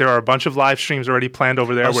 There are a bunch of live streams already planned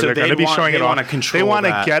over there where so they're going to be showing it off. They want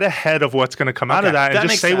to that. get ahead of what's going to come out of that and That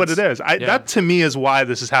just makes say what it sense. is. That to me is why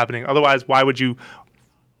this is happening. Otherwise, why would you?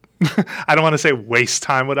 I don't want to say waste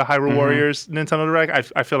time with a Hyrule Warriors Nintendo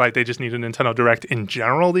Direct. I feel like they just need a Nintendo Direct in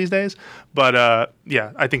general these days. But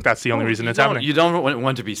yeah, I think that's the only reason it's happening. You don't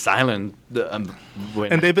want to be silent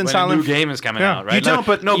when, And they've been when silent a new game is coming yeah. out, right? You don't,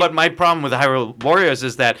 but but my problem with Hyrule Warriors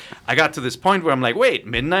is that I got to this point where I'm like, wait,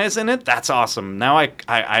 Midnight is in it? That's awesome. Now I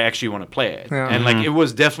actually want to play it. Yeah. And like it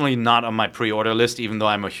was definitely not on my pre-order list, even though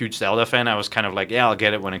I'm a huge Zelda fan. I was kind of like, yeah, I'll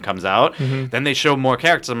get it when it comes out. Then they show more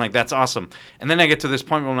characters. I'm like, that's awesome. And then I get to this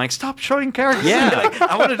point where I'm like, stop showing characters. Yeah. Like,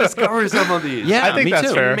 I want to discover some of these. Yeah, I think me that's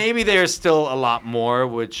too. fair. Maybe there's still a lot more,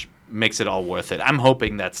 which makes it all worth it. I'm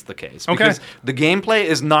hoping that's the case. Okay. Because the gameplay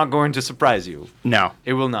is not going to surprise you. No.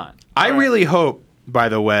 It will not. I really hope, by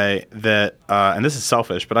the way, that, and this is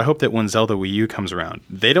selfish, but I hope that when Zelda Wii U comes around,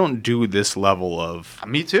 they don't do this level of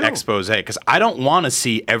Me too. expose, because I don't want to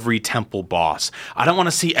see every temple boss. I don't want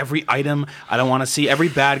to see every item. I don't want to see every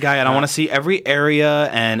bad guy. I don't want to see every area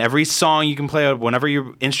and every song you can play whenever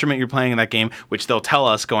your instrument you're playing in that game, which they'll tell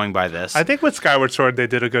us going by this. I think with Skyward Sword, they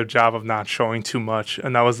did a good job of not showing too much,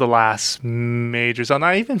 and that was the last major Zelda.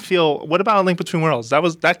 I even feel, what about A Link Between Worlds?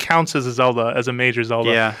 That counts as a Zelda, as a major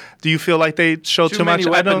Zelda. Yeah. Do you feel like they showed too much? many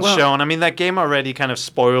weapons shown. I mean, that game already kind of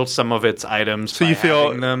spoiled some of its items. So you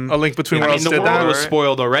feel A Link Between Worlds the did world that? was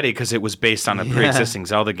spoiled already because it was based on a pre-existing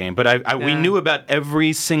Zelda game. But we knew about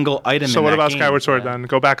every single item. So in what that about game. Skyward Sword then?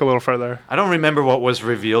 Go back a little further. I don't remember what was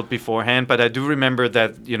revealed beforehand, but I do remember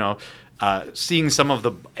that, seeing some of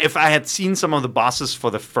the... If I had seen some of the bosses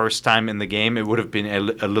for the first time in the game, it would have been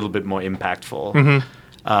a little bit more impactful.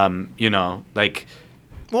 Like...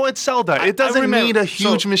 Well, it's Zelda. It doesn't need a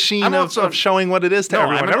huge machine of showing what it is to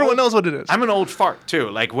everyone. Everyone knows what it is. I'm an old fart, too.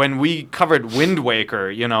 Like, when we covered Wind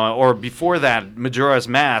Waker, or before that, Majora's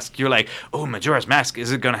Mask, you're like, oh, Majora's Mask,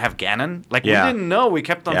 is it going to have Ganon? Like, we didn't know. We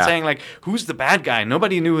kept on saying, like, who's the bad guy?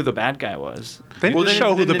 Nobody knew who the bad guy was. They didn't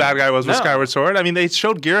show who the bad guy was with Skyward Sword. I mean, they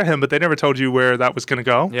showed Girahim, but they never told you where that was going to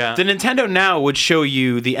go. Yeah. The Nintendo Now would show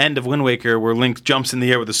you the end of Wind Waker where Link jumps in the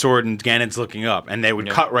air with a sword and Ganon's looking up. And they would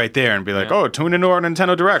cut right there and be like, oh, tune into our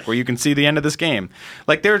Nintendo Direct where you can see the end of this game.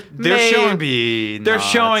 Like they're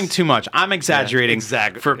showing too much. I'm exaggerating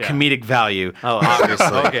for comedic value. Oh, obviously.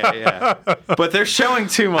 Okay, yeah. But they're showing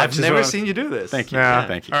too much. I've never seen you do this. Thank you. Yeah.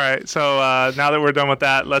 Thank you. All right. So now that we're done with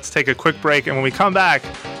that, let's take a quick break. And when we come back,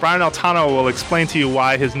 Brian Altano will explain to you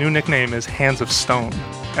why his new nickname is Hands of Stone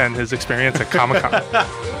and his experience at Comic-Con.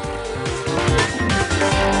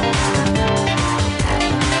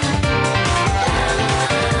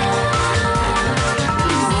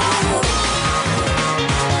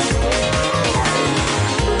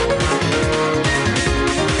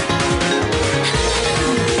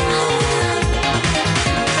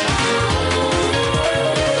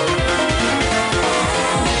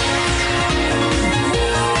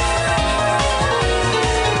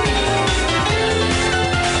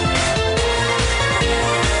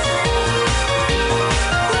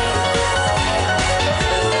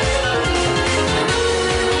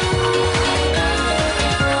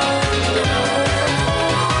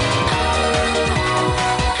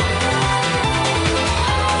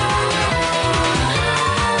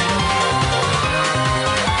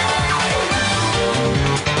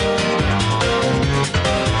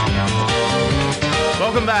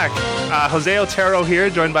 Welcome back. Jose Otero here,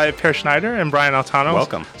 joined by Per Schneider and Brian Altano.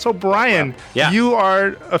 Welcome. So, Brian, you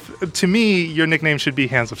are, to me, your nickname should be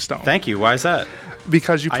Hands of Stone. Thank you. Why is that?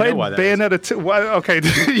 Because you played Bayonetta 2. Okay,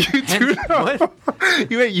 you do know.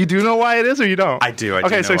 You do know why it is, or you don't? I do.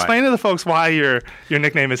 Okay, so explain to the folks why your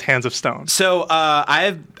nickname is Hands of Stone. So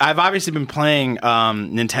I've obviously been playing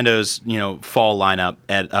Nintendo's fall lineup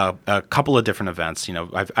at a couple of different events.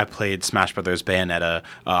 I played Smash Brothers, Bayonetta,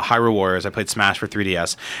 Hyrule Warriors. I played Smash for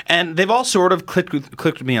 3DS, and they've all sort of clicked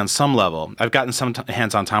with me on some level. I've gotten some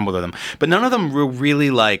hands-on time with them, but none of them were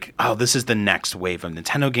really like, oh, this is the next wave of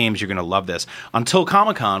Nintendo games. You're gonna love this. Until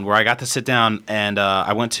Comic-Con, where I got to sit down and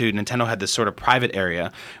I went to, Nintendo had this sort of private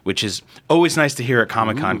area, which is always nice to hear at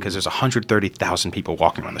Comic-Con because there's 130,000 people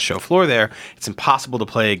walking around the show floor there. It's impossible to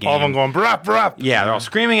play a game. All of them going brap brap. Yeah, they're all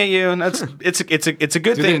screaming at you, and it's a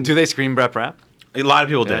good thing. Do they scream brap rap? A lot of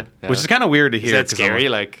people did, which is kind of weird to hear. Is that scary?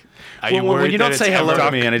 Like, Are you Well, worried you don't that say it's hello ever-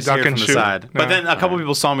 to me and I just hear duck it and from the shoot. side. But then a couple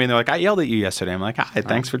people saw me and they're like, I yelled at you yesterday. I'm like, hi,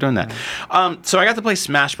 thanks for doing that. So I got to play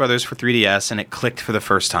Smash Brothers for 3DS and it clicked for the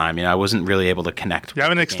first time. You know, I wasn't really able to connect. You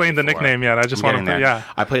haven't explained the nickname yet. I just want to, yeah.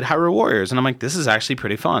 I played Hyrule Warriors and I'm like, this is actually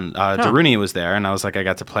pretty fun. Daruni was there and I was like, I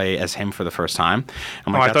got to play as him for the first time.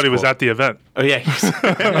 I'm like, I thought he was cool. at the event. Oh yeah, he's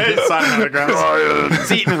signing autographs.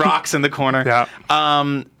 He's eating rocks in the corner. Yeah.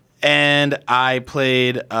 And I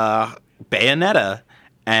played Bayonetta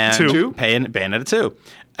and Bayonetta 2.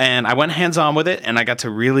 And I went hands-on with it, and I got to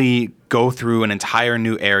really go through an entire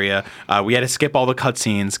new area. We had to skip all the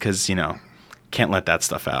cutscenes because, you know, can't let that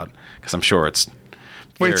stuff out because I'm sure it's...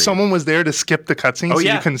 Wait, someone was there to skip the cutscenes so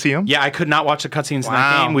you couldn't see them? Yeah, I could not watch the cutscenes in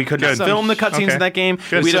that game. We could not film the cutscenes in that game.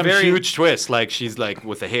 We had had a huge twist, like she's like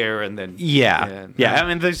with the hair and then... Yeah. I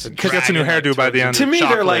mean, there's... She gets a new hairdo by the end. To me,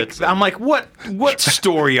 they're like... I'm like, what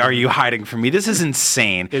story are you hiding from me? This is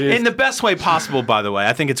insane. In the best way possible, by the way.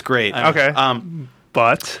 I think it's great. Okay.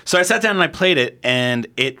 But so I sat down and I played it, and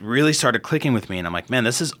it really started clicking with me. And I'm like, man,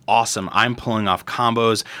 this is awesome. I'm pulling off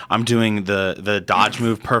combos. I'm doing the dodge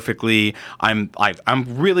move perfectly. I'm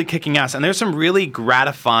really kicking ass. And there's some really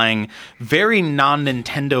gratifying, very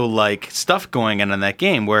non-Nintendo like stuff going on in that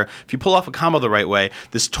game. Where if you pull off a combo the right way,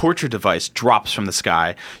 this torture device drops from the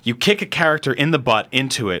sky. You kick a character in the butt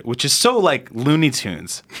into it, which is so like Looney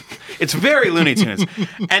Tunes. It's very Looney Tunes.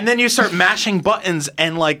 And then you start mashing buttons,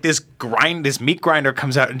 and like this meat grinder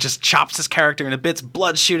comes out and just chops this character into bits,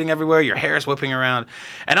 blood shooting everywhere, your hair's whipping around.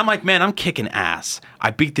 And I'm like, man, I'm kicking ass.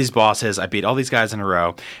 I beat these bosses, I beat all these guys in a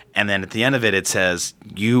row, and then at the end of it, it says,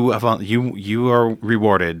 you are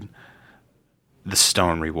rewarded the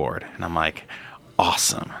stone reward. And I'm like,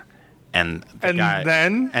 awesome. And the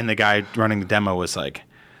guy running the demo was like,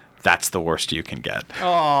 that's the worst you can get. Oh,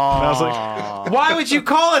 I was like, why would you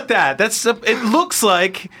call it that? It looks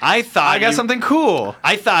like I got something cool.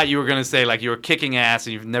 I thought you were going to say like you were kicking ass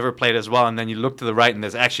and you've never played as well, and then you look to the right and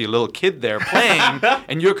there's actually a little kid there playing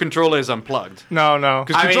and your controller is unplugged. No.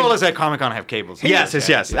 Because controllers at Comic-Con have cables. Yes.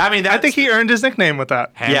 I mean, I think he earned his nickname with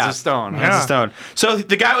that. Hands of stone. Hands of stone. So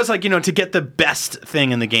the guy was like, to get the best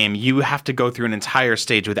thing in the game, you have to go through an entire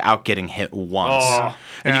stage without getting hit once.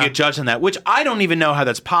 And you get judged on that, which I don't even know how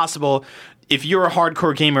that's possible. If you're a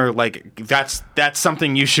hardcore gamer, like that's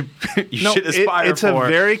something you should aspire it's for. A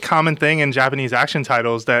very common thing in Japanese action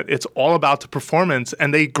titles that it's all about the performance,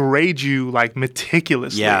 and they grade you like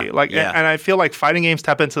meticulously. And I feel like fighting games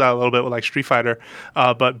tap into that a little bit with like Street Fighter,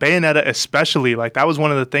 but Bayonetta especially, like that was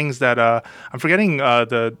one of the things that I'm forgetting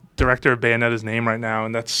the director of Bayonetta's name right now,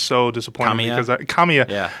 and that's so disappointing because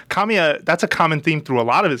Kamiya, that's a common theme through a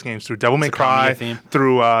lot of his games, through Devil May Cry,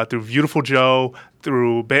 through Beautiful Joe,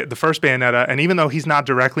 through the first Bayonetta, and even though he's not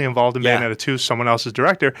directly involved in Bayonetta 2, someone else's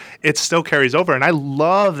director, it still carries over. And I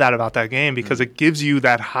love that about that game because it gives you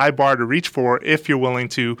that high bar to reach for if you're willing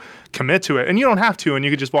to commit to it. And you don't have to, and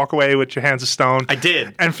you could just walk away with your hands of stone. I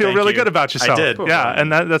did. And feel really good about yourself. I did. Yeah,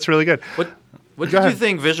 and that's really good. What did you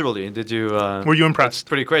think visually? Did you were you impressed?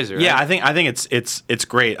 Pretty crazy, right? Yeah, I think it's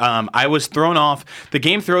great. I was thrown off. The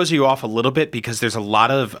game throws you off a little bit because there's a lot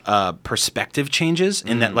of perspective changes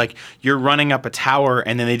in that, like you're running up a tower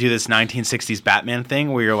and then they do this 1960s Batman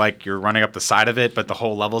thing where you're running up the side of it, but the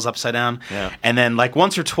whole level's upside down. Yeah. And then like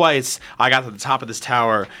once or twice, I got to the top of this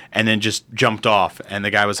tower and then just jumped off, and the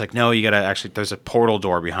guy was like, "No, you gotta actually. There's a portal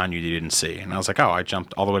door behind you didn't see." And I was like, "Oh, I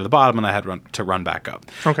jumped all the way to the bottom and I had to run back up."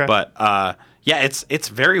 Okay, but. Yeah, it's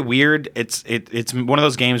very weird. It's one of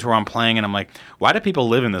those games where I'm playing and I'm like, why do people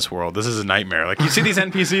live in this world? This is a nightmare. Like you see these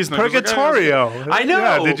NPCs. And Purgatorio. I know.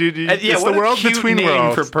 Yeah, it's what the world a cute between name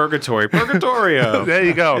worlds for purgatory. Purgatorio. There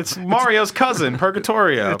you go. It's Mario's cousin,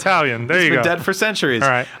 Purgatorio. Italian. There it's you go. Been dead for centuries. All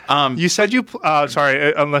right. You said you.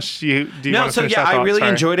 Sorry, unless you do. You no. Want to So finish yeah, that I thought? really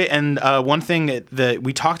Sorry. enjoyed it. And one thing that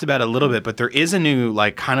we talked about a little bit, but there is a new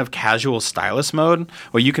like kind of casual stylus mode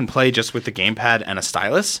where you can play just with the gamepad and a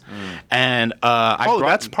stylus. And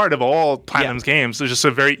that's part of all Platinum's games. There's just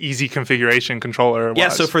a very easy configuration controller. Yeah,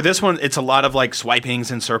 so for this one, it's a lot of like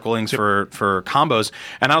swipings and circlings for combos.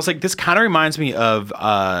 And I was like, this kind of reminds me of,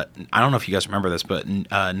 I don't know if you guys remember this, but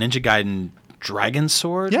Ninja Gaiden Dragon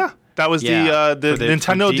Sword? Yeah. That was the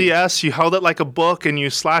Nintendo DS. You held it like a book and you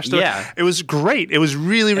slashed through it. It was great. It was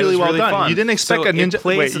really, really well done. Fun. You didn't expect a ninja.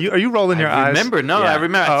 Wait, are you rolling your eyes? I remember.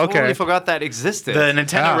 I totally forgot that existed. The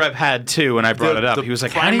Nintendo rep had too when I brought it up. He was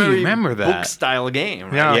like, "How do you remember that book style game?"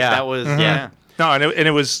 Right? Yeah, that was No, and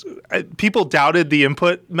it was people doubted the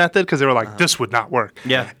input method because they were like, "This would not work."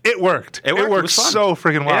 Yeah, it worked. It worked so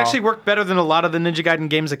freaking well. It actually worked better than a lot of the Ninja Gaiden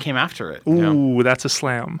games that came after it. Ooh, that's a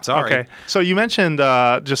slam. Sorry. Okay, so you mentioned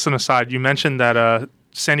just an aside. You mentioned that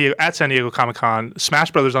San Diego Comic-Con,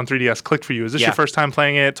 Smash Brothers on 3DS clicked for you. Is this your first time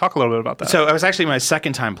playing it? Talk a little bit about that. So it was actually my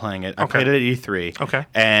second time playing it. I played it at E3. Okay.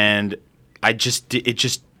 And it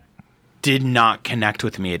just did not connect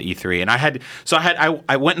with me at E3. And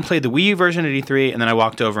I went and played the Wii U version at E3, and then I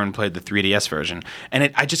walked over and played the 3DS version.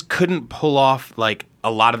 And I just couldn't pull off like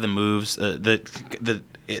a lot of the moves.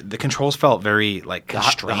 The controls felt very like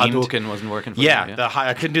constrained. The Hadouken wasn't working for yeah, you.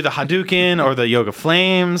 I couldn't do the Hadouken or the Yoga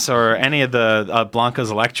Flames or any of the Blanca's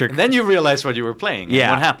Electric. And then you realized what you were playing. Yeah.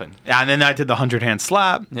 And what happened? Yeah, and then I did the 100-hand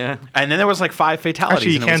slap. Yeah. And then there was like 5 fatalities.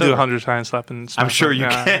 Actually, you and can do a over. 100-hand slap and Smash. I'm sure you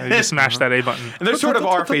can. You just smash that A button. And there sort of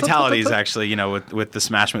are fatalities, actually, with the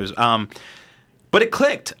Smash moves. But it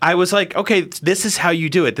clicked. I was like, okay, this is how you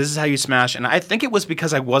do it. This is how you smash. And I think it was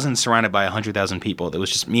because I wasn't surrounded by 100,000 people. It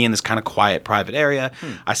was just me in this kind of quiet, private area.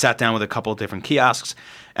 I sat down with a couple of different kiosks,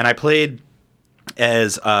 and I played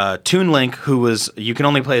as Toon Link, you can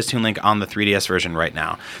only play as Toon Link on the 3DS version right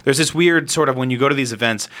now. There's this weird sort of, when you go to these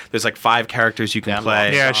events, there's like 5 characters you can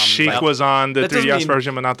play. Yeah, Sheik was on the 3DS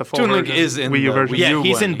version, but not the full Toon version. Link is in Wii U the version. Yeah, Wii U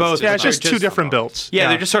he's in one. both. Yeah, it's just 2 different builds. Yeah,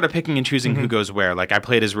 they're just sort of picking and choosing who goes where. Like I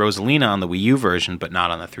played as Rosalina on the Wii U version, but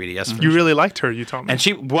not on the 3DS version. You really liked her, you told me. And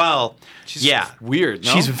she's weird,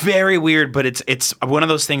 no? She's very weird, but it's one of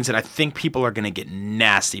those things that I think people are going to get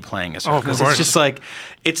nasty playing as her. Of Because course. it's just like,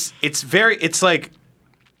 it's like,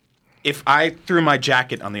 if I threw my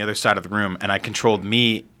jacket on the other side of the room and I controlled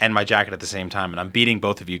me and my jacket at the same time, and I'm beating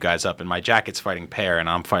both of you guys up, and my jacket's fighting Pear and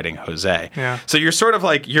I'm fighting Jose. Yeah. So you're sort of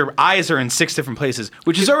like, your eyes are in 6 different places,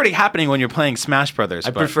 which is already happening when you're playing Smash Brothers. I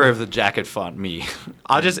prefer if the jacket fought me.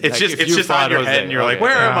 It's just on your Jose, head, and you're like, okay.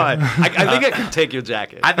 where am I? I think I can take your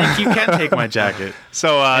jacket. I think you can take my jacket.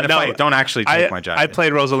 So In a fight, don't actually take my jacket. I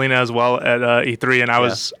played Rosalina as well at E3, and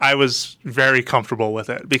I was very comfortable with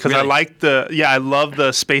it because Really? I liked I love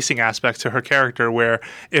the spacing aspect to her character, where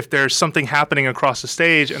if there's something happening across the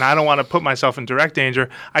stage and I don't want to put myself in direct danger,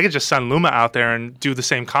 I could just send Luma out there and do the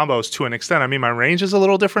same combos to an extent. I mean, my range is a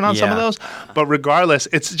little different on some of Yeah. those, but regardless,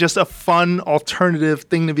 it's just a fun alternative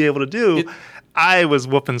thing to be able to do. I was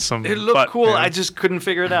whooping some. It looked butt, cool. man. I just couldn't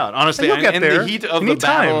figure it out. Honestly, You'll get in there. the heat of You the need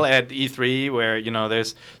time. battle at E3, where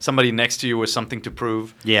there's somebody next to you with something to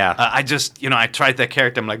prove. Yeah. I just I tried that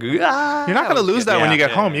character. I'm like, ah, You're not going to lose that when you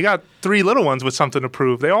get home. You got 3 little ones with something to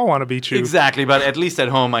prove. They all want to beat you. Exactly, but at least at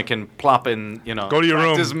home I can plop in, Go to your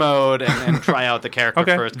room. practice mode and try out the character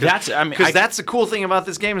Okay. first. That's the cool thing about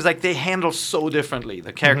this game is like they handle so differently.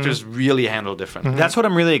 The characters really handle differently. That's what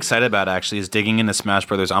I'm really excited about, actually, is digging into Smash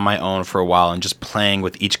Brothers on my own for a while and just playing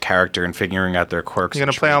with each character and figuring out their quirks. You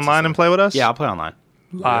going to play online and play with us? Yeah, I'll play online.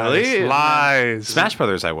 Lies. Lies. Smash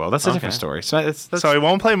Brothers, I will. That's a different story. So So he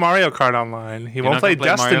won't play Mario Kart online. He won't not play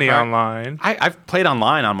gonna play Mario Destiny Kart? online. I've played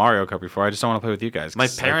online on Mario Kart before. I just don't want to play with you guys. My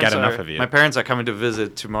 'cause I parents get enough of you. My parents are coming to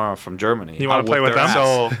visit tomorrow from Germany. You wanna I'll play whoop with their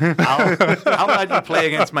them? ass. So how about you play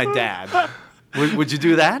against my dad? Would you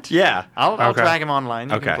do that? Yeah. I'll Okay. drag him online.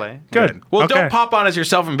 You Okay. can play. Good. Well, Okay. don't pop on as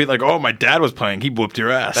yourself and be like, "Oh, my dad was playing. He whooped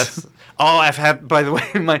your ass." I've had. By the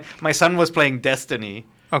way, my son was playing Destiny.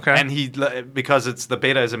 Okay. And because it's the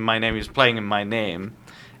beta is in my name, he was playing in my name.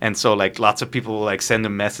 And so, like, lots of people like send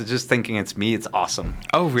him messages thinking it's me. It's awesome.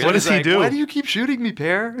 Oh, really? What does he do? Why do you keep shooting me,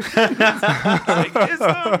 Pear? It's like, it's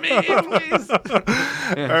not me, please.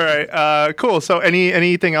 All right. Cool. So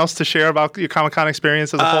anything else to share about your Comic-Con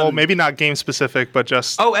experience as a whole? Maybe not game specific, but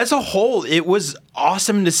just... Oh, as a whole, it was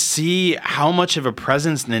awesome to see how much of a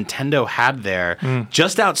presence Nintendo had there,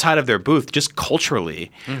 just outside of their booth, just culturally.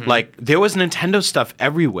 Like, there was Nintendo stuff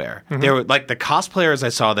everywhere. There were, like, the cosplayers I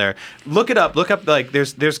saw there. Look it up. Look up, like,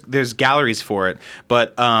 there's galleries for it.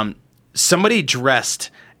 But somebody dressed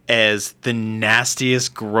as the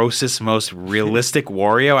nastiest, grossest, most realistic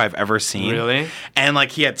Wario I've ever seen. Really? And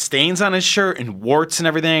like he had stains on his shirt and warts and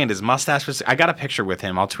everything, and his mustache was. I got a picture with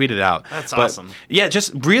him. I'll tweet it out. That's awesome. Yeah,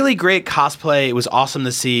 just really great cosplay. It was awesome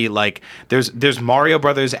to see. Like there's Mario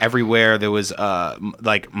Brothers everywhere. There was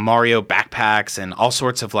like Mario backpacks and all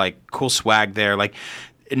sorts of like cool swag there. Like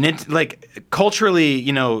culturally,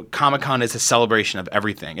 Comic-Con is a celebration of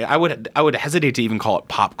everything. I would hesitate to even call it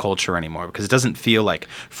pop culture anymore because it doesn't feel like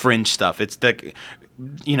fringe stuff. It's the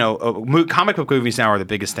comic book movies now are the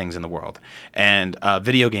biggest things in the world, and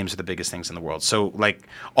video games are the biggest things in the world. So like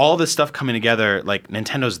all this stuff coming together, like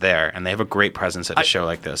Nintendo's there, and they have a great presence at a show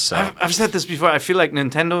like this. So I've said this before. I feel like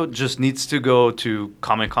Nintendo just needs to go to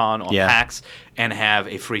Comic-Con or PAX and have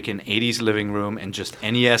a freaking 80s living room and just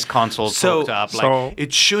NES consoles hooked up. Like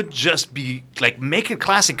it should just be like make it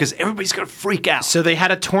classic because everybody's gonna freak out. So they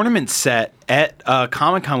had a tournament set at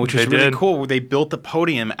Comic-Con, which was really did. cool, where they built the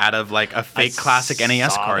podium out of like a fake classic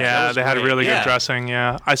NES saw card. that. Yeah, was they had great. really Yeah. good dressing.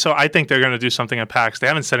 Yeah, I think they're going to do something at PAX. They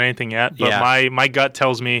haven't said anything yet, but Yeah. my gut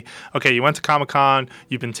tells me, okay, you went to Comic-Con,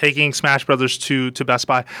 you've been taking Smash Brothers to Best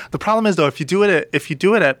Buy. The problem is though, if you do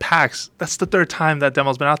it at PAX, that's the third time that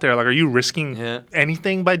demo's been out there. Like, are you risking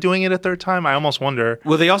anything by doing it a third time? I almost wonder.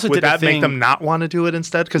 Well, they also would did a that make thing- them not want to do it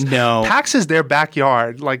instead? Because No. PAX is their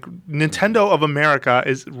backyard. Like, Nintendo of America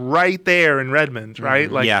is right there in Redmond,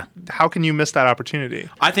 right? Like, Yeah. how can you miss that opportunity?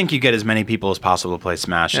 I think you get as many people as possible to play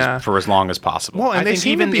Smash Yeah. just for as long as possible. Well, and I they think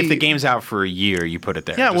seem to even if be- the game's out for a year, you put it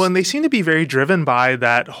there. Yeah, Just- well, and they seem to be very driven by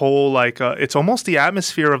that whole, like, it's almost the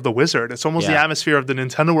atmosphere of the Wizard. It's almost the Yeah. atmosphere of the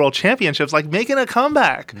Nintendo World Championships, like making a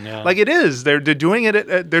comeback. Yeah. Like it is. They're doing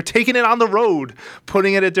it. They're taking it on the road,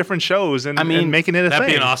 putting it at different shows, and, I mean, and making it a That'd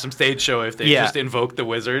thing. be an awesome stage show if they Yeah. just invoked the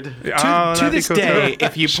wizard. to that'd be this cool, day, too.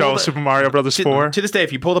 if you show pulled Super Mario Brothers 4, to this day,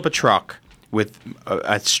 if you pulled up a truck with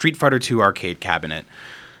a Street Fighter II arcade cabinet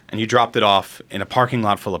and you dropped it off in a parking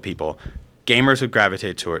lot full of people, gamers would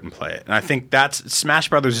gravitate to it and play it. And I think that's Smash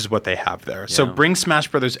Brothers is what they have there. So bring Smash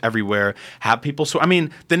Brothers everywhere. Have people. So I mean,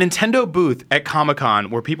 the Nintendo booth at Comic-Con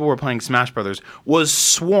where people were playing Smash Brothers was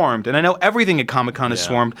swarmed. And I know everything at Comic-Con is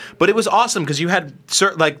swarmed, but it was awesome because you had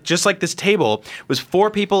just like this table was 4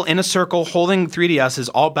 people in a circle holding 3DSs,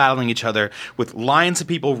 all battling each other with lines of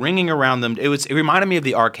people ringing around them. It reminded me of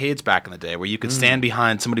the arcades back in the day where you could stand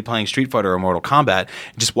behind somebody playing Street Fighter or Mortal Kombat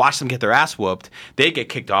and just watch them get their ass whooped. They'd get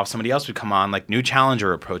kicked off. Somebody else would come on, like new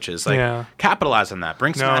challenger approaches. Like, capitalize on that.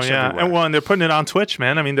 Bring Smash everywhere. And well, and they're putting it on Twitch,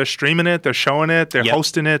 man. I mean, they're streaming it, they're showing it, they're Yep.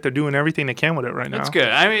 hosting it, they're doing everything they can with it right now. It's good.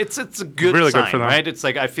 I mean, it's a good really sign, good for them. right? It's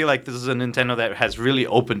like I feel like this is a Nintendo that has really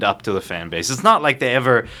opened up to the fan base. It's not like they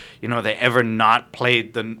ever not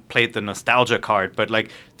played the nostalgia card, but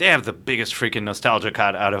like they have the biggest freaking nostalgia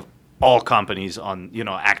card out of all companies on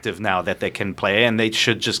active now that they can play, and they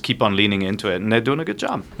should just keep on leaning into it, and they're doing a good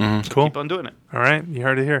job. Cool. Keep on doing it. All right, you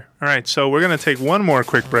heard it here. All right, so we're going to take one more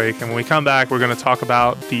quick break, and when we come back, we're going to talk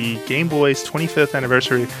about the Game Boy's 25th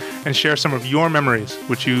anniversary and share some of your memories,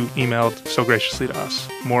 which you emailed so graciously to us.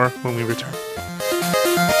 More when we return.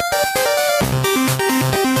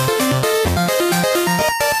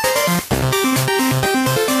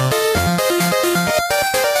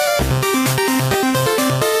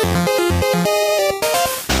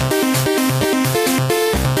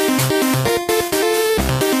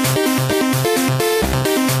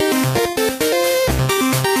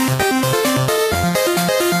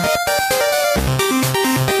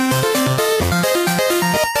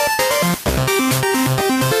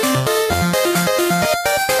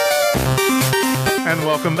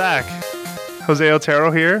 Welcome back. Jose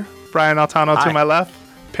Otero here, Brian Altano to my left,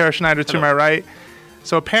 Per Schneider to my right.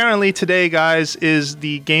 So apparently today, guys, is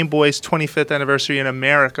the Game Boy's 25th anniversary in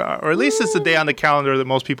America, or at least it's the day on the calendar that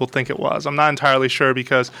most people think it was. I'm not entirely sure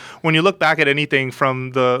because when you look back at anything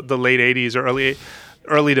from the late 80s or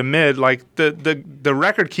early to mid, like the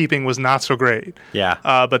record keeping was not so great. Yeah.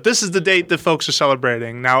 But this is the date that folks are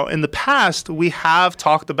celebrating. Now, in the past, we have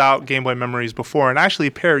talked about Game Boy memories before, and actually,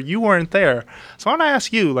 Per, you weren't there. So I want to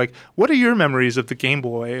ask you, like, what are your memories of the Game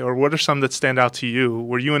Boy, or what are some that stand out to you?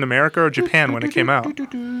 Were you in America or Japan when it came out?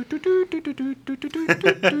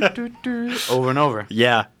 Over and over.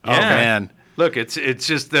 Yeah. Oh, Yeah. man. Look, it's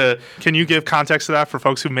just the Can you give context to that for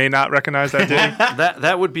folks who may not recognize that day?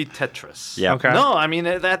 that would be Tetris. Yeah. Okay. No, I mean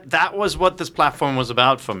that was what this platform was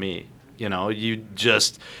about for me. You know, you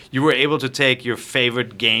were able to take your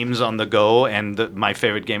favorite games on the go, and my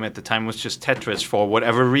favorite game at the time was just Tetris for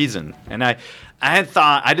whatever reason. And I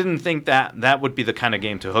didn't think that would be the kind of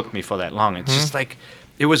game to hook me for that long. It's just like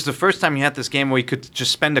it was the first time you had this game where you could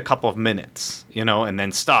just spend a couple of minutes, and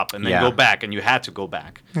then stop and then go back, and you had to go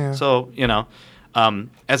back. Yeah. So,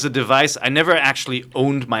 as a device, I never actually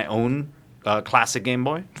owned my own classic Game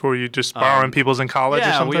Boy. Were you just borrowing people's in college or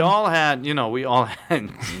Yeah, something? we all had in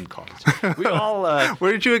college. We all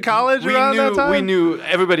Were you in college around that time?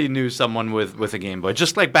 Everybody knew someone with a Game Boy.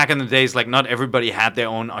 Just like back in the days, like not everybody had their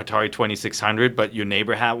own Atari 2600, but your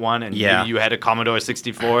neighbor had one, and you had a Commodore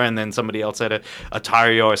 64, and then somebody else had a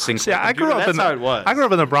Atari or a Sinclair. Yeah, I grew up That's in how it was. I grew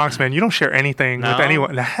up in the Bronx, man. You don't share anything with No?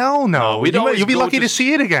 anyone. Hell no. we'd always You'll be go lucky to to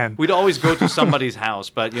see it again. We'd always go to somebody's house,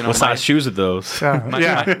 but What size shoes are those?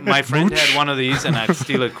 Yeah. my friend had one of these, and I'd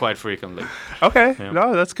steal it quite frequently. Okay.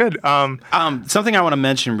 No, that's good. Something I want to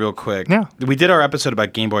mention real quick. Yeah. We did our episode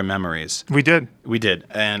about Game Boy memories. We did. We did.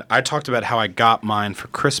 And I talked about how I got mine for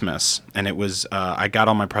Christmas. And it was, I got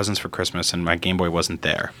all my presents for Christmas and my Game Boy wasn't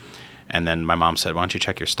there. And then my mom said, why don't you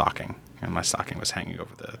check your stocking? And my stocking was hanging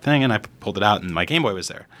over the thing. And I pulled it out and my Game Boy was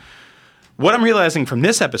there. What I'm realizing from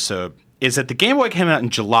this episode is that the Game Boy came out in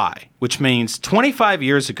July, which means 25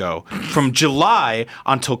 years ago, from July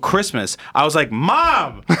until Christmas, I was like,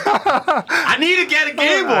 Mom, I need to get a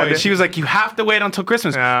Game Boy. And she was like, you have to wait until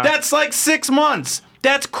Christmas. Yeah. That's like 6 months.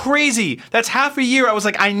 That's crazy. That's half a year. I was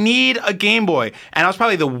like, I need a Game Boy. And I was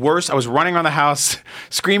probably the worst. I was running around the house,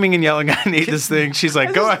 screaming and yelling, I need this thing. She's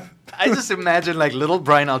like, go ahead. I just imagine like little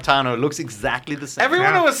Brian Altano looks exactly the same.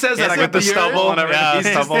 Everyone always says that, like with the stubble and everything. Yeah,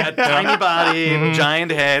 he's that tiny body, giant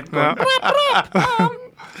head. Going,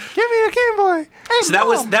 Give me a Game Boy.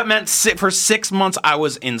 So that meant for 6 months I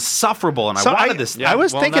was insufferable and I wanted this thing. I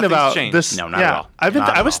was thinking about this. No, not at all.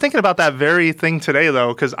 I was thinking about that very thing today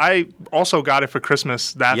though, because I also got it for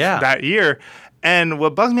Christmas that year, and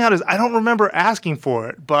what bugs me out is I don't remember asking for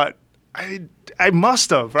it, but I must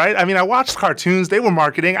have, right? I mean, I watched cartoons. They were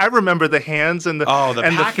marketing. I remember the hands and the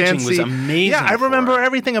packaging fancy, was amazing. Yeah, I remember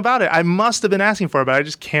everything about it. I must have been asking for it, but I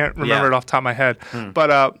just can't remember it off the top of my head.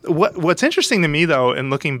 But what's interesting to me, though, in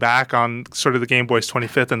looking back on sort of the Game Boy's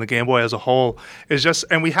 25th and the Game Boy as a whole, is just,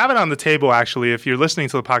 and we have it on the table, actually. If you're listening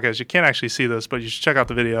to the podcast, you can't actually see this, but you should check out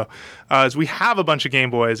the video. Is we have a bunch of Game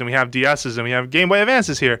Boys, and we have DSs, and we have Game Boy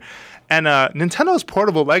Advances here. And Nintendo's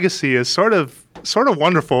portable legacy is sort of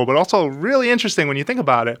wonderful, but also really interesting when you think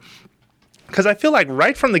about it. Because I feel like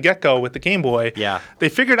right from the get-go with the Game Boy, they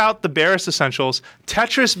figured out the barest essentials,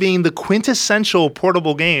 Tetris being the quintessential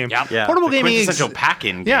portable game. Yeah. Portable the gaming quintessential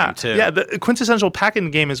pack-in game, too. Yeah, the quintessential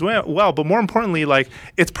pack-in game as well. But more importantly, like,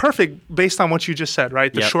 it's perfect based on what you just said,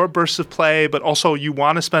 right? The short bursts of play, but also you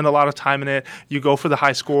want to spend a lot of time in it. You go for the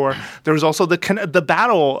high score. There was also the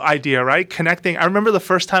battle idea, right? Connecting. I remember the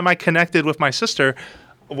first time I connected with my sister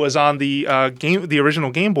was on the original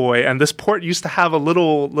Game Boy, and this port used to have a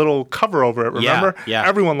little cover over it. Remember? Yeah.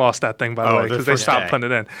 Everyone lost that thing, by the way, because they stopped putting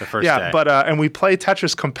it in. The first day. But and we played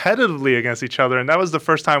Tetris competitively against each other, and that was the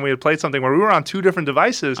first time we had played something where we were on two different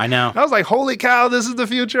devices. I know. And I was like, "Holy cow! This is the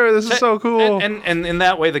future. This is so cool." And in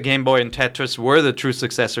that way, the Game Boy and Tetris were the true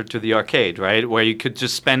successor to the arcade, right? Where you could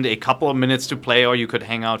just spend a couple of minutes to play, or you could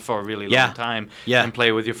hang out for a really long time and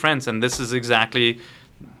play with your friends. And this is exactly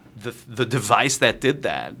the device that did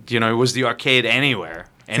that. You know, it was the arcade anywhere.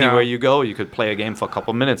 Anywhere you go, you could play a game for a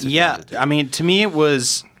couple minutes. I mean, to me it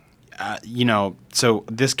was, so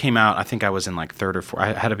this came out, I think I was in like third or fourth,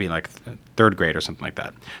 I had to be like third grade or something like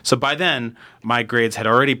that. So by then, my grades had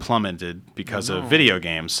already plummeted because of video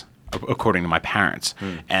games, according to my parents.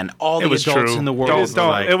 And all the adults in the world were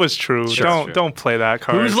like... It was true. Don't play that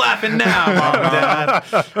card. Who's laughing now, Mom and Dad?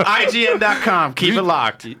 IGN.com. Keep it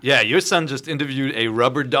locked. Yeah, your son just interviewed a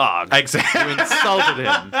rubber dog. Exactly. You insulted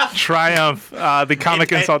him. Triumph. The comic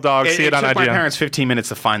insult dog. See it on IGN. It took my parents 15 minutes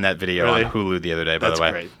to find that video on Hulu the other day, by the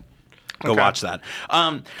way. That's great. Go watch that.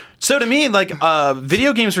 So to me, like,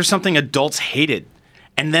 video games were something adults hated.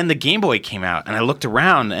 And then the Game Boy came out, and I looked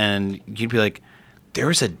around, and you'd be like,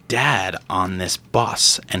 there's a dad on this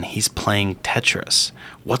bus and he's playing Tetris.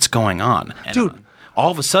 What's going on? And dude,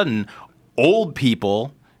 all of a sudden, old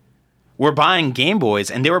people were buying Game Boys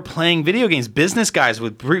and they were playing video games. Business guys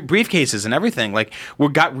with briefcases and everything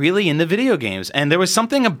got really into video games. And there was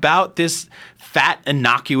something about this fat,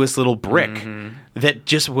 innocuous little brick that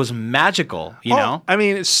just was magical, you know? I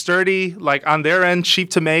mean, it's sturdy, like on their end, cheap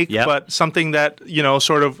to make, but something that,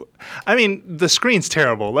 sort of, I mean, the screen's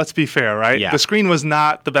terrible. Let's be fair, right? Yeah. The screen was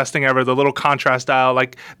not the best thing ever. The little contrast dial,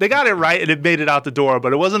 like they got it right and it made it out the door,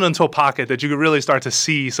 but it wasn't until Pocket that you could really start to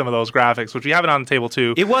see some of those graphics, which we have it on the table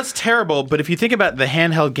too. It was terrible, but if you think about the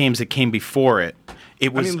handheld games that came before it,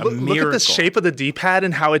 it was a miracle. Look at the shape of the D-pad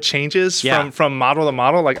and how it changes from model to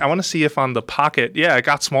model. Like, I want to see if on the Pocket, it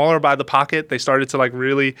got smaller by the Pocket. They started to like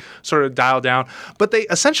really sort of dial down. But they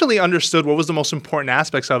essentially understood what was the most important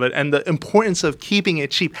aspects of it and the importance of keeping it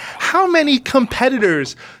cheap. How many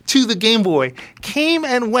competitors to the Game Boy came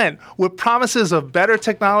and went with promises of better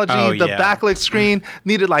technology? Backlit screen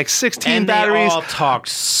needed like 16 and batteries. They all talked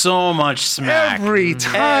so much smack. Every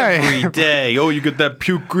time. Every day. Oh, you get that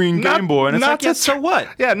puke green Game Boy. And it's like, so what?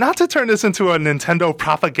 Yeah, not to turn this into a Nintendo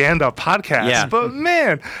propaganda podcast, but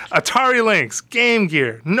man, Atari Lynx, Game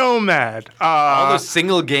Gear, Nomad. All those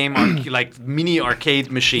single game, like mini arcade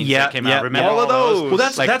machines that came out. Remember all of those?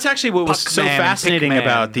 Well, like that's actually what was so fascinating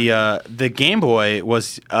about the Game Boy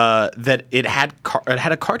was that it had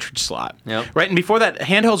a cartridge slot. Right? And before that,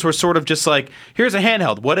 handhelds were sort of just like, here's a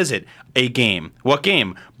handheld. What is it? A game. What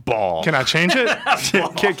game? ball. Can I change it?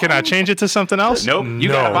 Can I change it to something else? Nope. You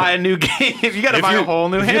gotta buy a new game. You gotta buy a whole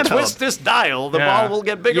new handheld. If you twist this dial, the ball will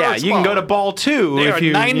get bigger. Yeah, or you can go to ball 2 there if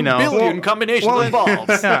you, are 9 billion combinations of balls.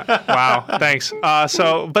 Yeah. Wow, thanks.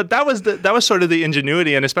 But that was sort of the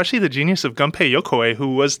ingenuity and especially the genius of Gunpei Yokoi,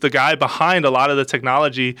 who was the guy behind a lot of the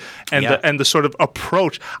technology and the sort of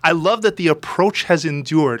approach. I love that the approach has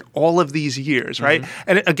endured all of these years, right?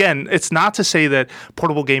 And again, it's not to say that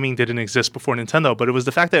portable gaming didn't exist before Nintendo, but it was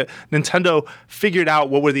the fact that Nintendo figured out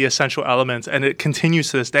what were the essential elements, and it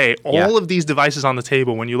continues to this day. All of these devices on the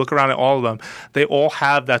table, when you look around at all of them, they all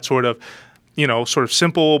have that sort of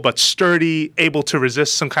simple but sturdy, able to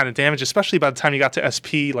resist some kind of damage, especially by the time you got to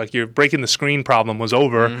SP, like your breaking the screen problem was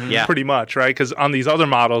over pretty much, right? Because on these other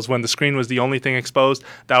models, when the screen was the only thing exposed,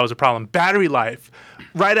 that was a problem. Battery life,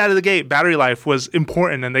 right out of the gate, battery life was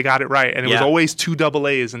important, and they got it right. And it was always 2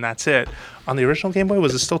 AA's, and that's it. On the original Game Boy,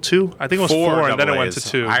 was it still 2? I think it was 4 and then it went to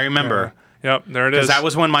 2. I remember. Yeah. Yep, there it is. Because that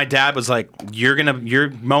was when my dad was like, "You're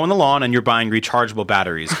mowing the lawn and you're buying rechargeable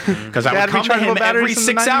batteries." Because I would come to him every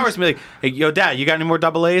 6 hours and be like, "Hey, yo, Dad, you got any more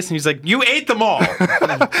AA's?" And he's like, "You ate them all."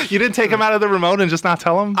 You didn't take them out of the remote and just not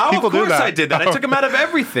tell him? Oh, People of course do that. I did that. I took them out of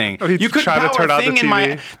everything. You could try to power turn a on the thing in TV.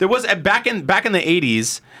 my. There was back in the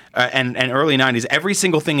 80s. And early 90s, every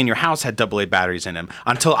single thing in your house had AA batteries in them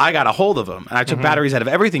until I got a hold of them. And I took batteries out of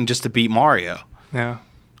everything just to beat Mario. Yeah.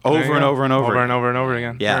 Over and over and over. Over and over and over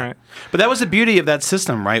again. Yeah. Right. But that was the beauty of that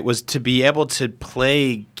system, right? Was to be able to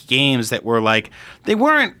play games that were like, they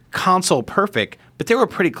weren't console perfect, but they were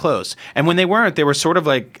pretty close. And when they weren't, they were sort of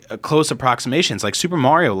like close approximations. Like Super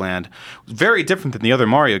Mario Land was very different than the other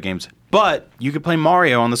Mario games. But you could play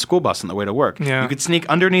Mario on the school bus on the way to work. Yeah. You could sneak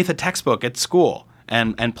underneath a textbook at school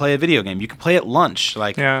and play a video game. You can play at lunch.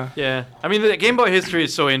 Yeah. I mean, the Game Boy history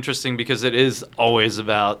is so interesting because it is always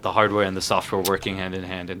about the hardware and the software working hand in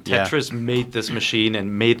hand. And Tetris made this machine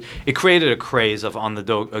and it created a craze of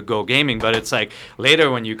on-the-go gaming. But it's like later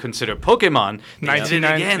when you consider Pokemon, they did it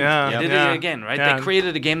again. They did it again, right? Yeah. They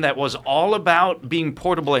created a game that was all about being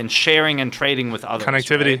portable and sharing and trading with others.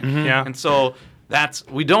 Connectivity, right? yeah. And so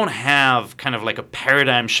we don't have kind of like a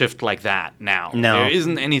paradigm shift like that now. No. There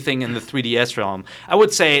isn't anything in the 3DS realm. I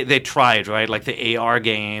would say they tried, right? Like the AR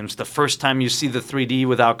games, the first time you see the 3D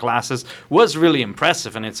without glasses was really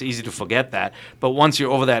impressive, and it's easy to forget that. But once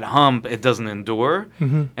you're over that hump, it doesn't endure.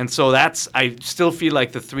 And so I still feel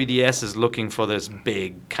like the 3DS is looking for this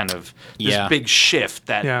big kind of, big shift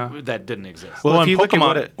that didn't exist. Well, if you look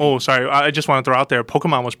at Pokemon, I just want to throw out there,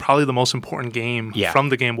 Pokemon was probably the most important game from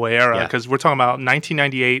the Game Boy era, because we're talking about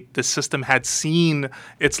 1998, the system had seen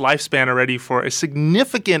its lifespan already for a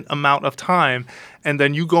significant amount of time. And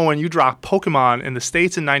then you go and you drop Pokemon in the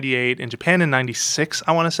States in 98, in Japan in 96,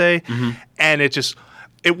 I want to say. And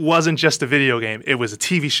it wasn't just a video game. It was a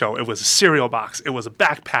TV show. It was a cereal box. It was a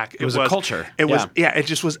backpack. It was a culture. It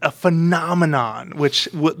just was a phenomenon,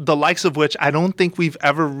 the likes of which I don't think we've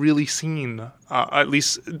ever really seen, at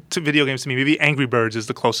least to video games to me. Maybe Angry Birds is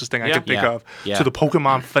the closest thing I could think of to the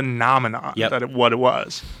Pokemon phenomenon, what it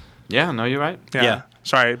was. Yeah, no, you're right. Yeah.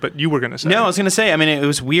 Sorry, but you were going to say. No, I was going to say, I mean, it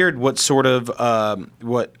was weird what sort of,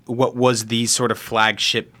 what was the sort of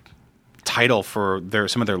flagship title for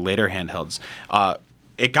some of their later handhelds.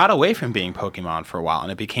 It got away from being Pokemon for a while,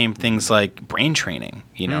 and it became things like brain training,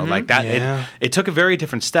 like that. Yeah. It took a very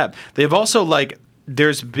different step. They've also,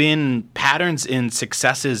 there's been patterns in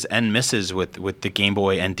successes and misses with the Game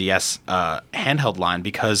Boy and DS handheld line,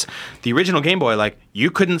 because the original Game Boy,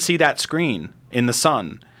 you couldn't see that screen in the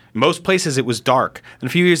sun. Most places it was dark. And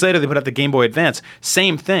a few years later, they put out the Game Boy Advance.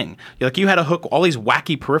 Same thing. You had to hook all these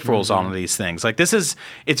wacky peripherals onto these things.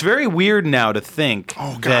 It's very weird now to think.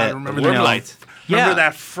 Oh, God, that, I remember the light. Remember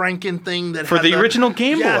that Franken thing that for had the original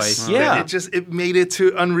Game Boy? Yeah, it made it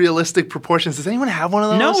to unrealistic proportions. Does anyone have one of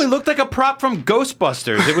those? No, it looked like a prop from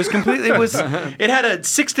Ghostbusters. It was completely. It had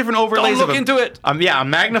 6 different overlays. Don't look into it. A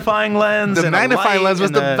magnifying lens. The magnifying lens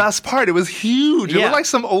was the best part. It was huge. It looked like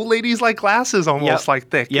some old lady's glasses, almost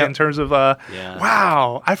thick in terms of.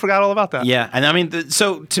 Wow, I forgot all about that. Yeah, and I mean,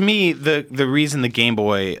 so to me, the reason the Game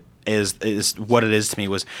Boy is what it is to me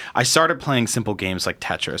was I started playing simple games like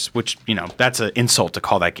Tetris, which that's an insult to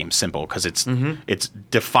call that game simple, because it's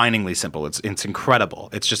definingly simple. It's incredible.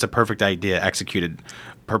 It's just a perfect idea executed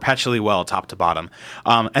perpetually well, top to bottom.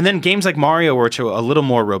 And then games like Mario were a little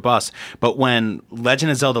more robust. But when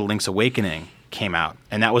Legend of Zelda: Link's Awakening came out,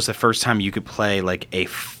 and that was the first time you could play a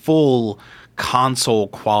full console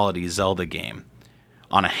quality Zelda game,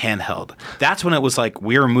 on a handheld. That's when it was like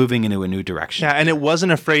we were moving into a new direction. Yeah, and it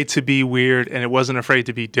wasn't afraid to be weird, and it wasn't afraid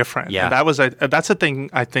to be different. Yeah. And that's the thing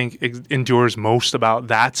I think endures most about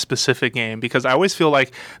that specific game, because I always feel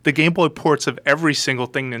like the Game Boy ports of every single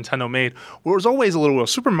thing Nintendo made was always a little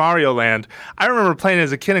Super Mario Land. I remember playing it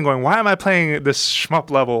as a kid and going, why am I playing this shmup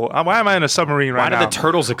level? Why am I in a submarine right now? Why did the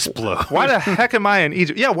turtles explode? Why the heck am I in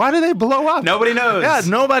Egypt? Yeah, why did they blow up? Nobody knows. Yeah,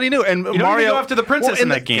 nobody knew. And you Mario don't go after the princess in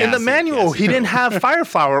that game. In the manual, he didn't have Fire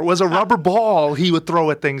Flower. It was a rubber ball he would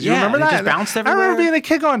throw at things. You remember that? It just bounced everywhere. I remember being a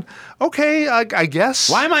kid going, okay, I guess.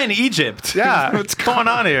 Why am I in Egypt? Yeah. What's going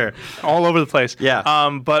on here? All over the place. Yeah.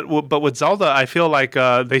 But with Zelda, I feel like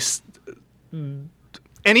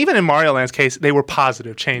and even in Mario Land's case, they were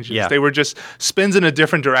positive changes. Yeah. They were just spins in a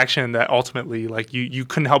different direction that ultimately, like, you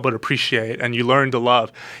couldn't help but appreciate and you learned to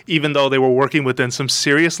love, even though they were working within some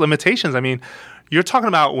serious limitations. I mean, you're talking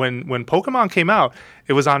about when Pokemon came out,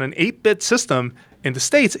 it was on an 8-bit system in the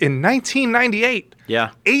States in 1998.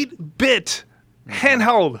 Yeah. 8-bit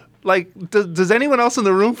handheld. Like, does anyone else in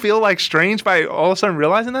the room feel like strange by all of a sudden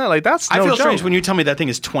realizing that? Like, that's no I feel joke. strange when you tell me that thing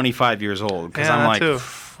is 25 years old, because I'm like, too.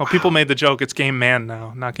 Well, people made the joke. It's Game Man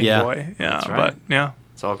now, not Game Boy. Yeah, that's right. But yeah,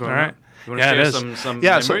 it's all going all right. on. You want to share some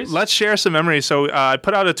memories? So let's share some memories. So I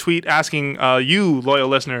put out a tweet asking you, loyal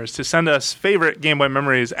listeners, to send us favorite Game Boy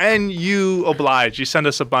memories, and you obliged. You sent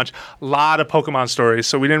us a bunch, a lot of Pokemon stories.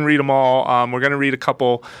 So we didn't read them all. We're going to read a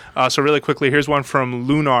couple. So really quickly, here's one from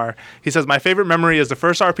Lunar. He says, my favorite memory is the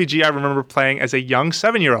first RPG I remember playing as a young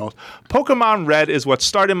 7-year-old. Pokemon Red is what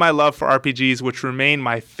started my love for RPGs, which remain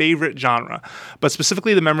my favorite genre. But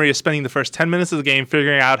specifically the memory of spending the first 10 minutes of the game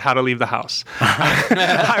figuring out how to leave the house.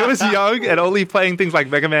 I was young and only playing things like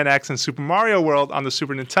Mega Man X and Super Mario World on the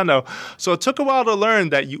Super Nintendo, so it took a while to learn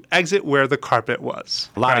that you exit where the carpet was.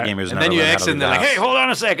 A lot of gamers and then you exit and they're like, hey, hold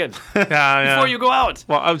on a second before you go out.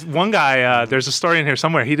 Well, one guy, there's a story in here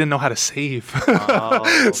somewhere, he didn't know how to save.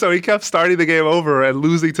 So he kept starting the game over and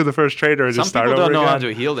losing to the first trader and just start over again. Some people don't know how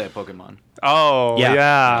to heal their Pokemon. Oh,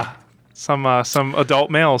 yeah. Some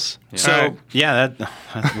adult males. Yeah. So,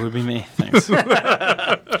 that would be me. Thanks.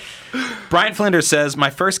 Brian Flinders says, my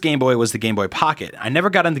first Game Boy was the Game Boy Pocket. I never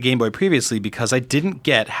got into Game Boy previously because I didn't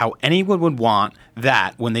get how anyone would want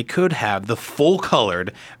that when they could have the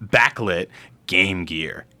full-colored, backlit Game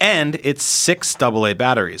Gear. And its 6 AA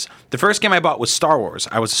batteries. The first game I bought was Star Wars.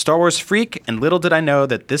 I was a Star Wars freak, and little did I know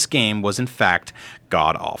that this game was, in fact,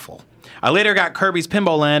 god-awful. I later got Kirby's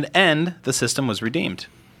Pinball Land, and the system was redeemed.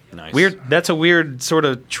 Nice. Weird. That's a weird sort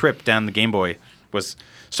of trip down the Game Boy. Was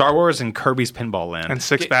Star Wars and Kirby's Pinball Land. And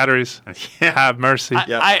 6 batteries. Have mercy.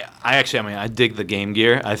 I dig the Game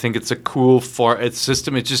Gear. I think it's a cool its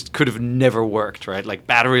system. It just could have never worked, right? Like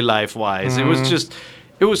battery life wise. It was just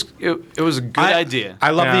It was a good idea.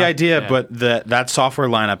 I love the idea, but that software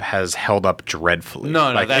lineup has held up dreadfully.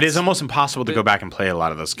 No, it is almost impossible to go back and play a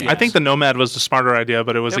lot of those games. I think the Nomad was the smarter idea,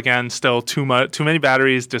 but it was again still too many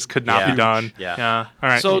batteries. Just could not be done. Yeah. All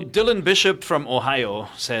right. So Dylan Bishop from Ohio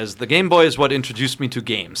says the Game Boy is what introduced me to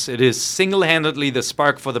games. It is single-handedly the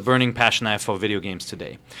spark for the burning passion I have for video games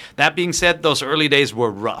today. That being said, those early days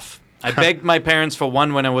were rough. I begged my parents for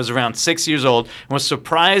one when I was around 6 years old and was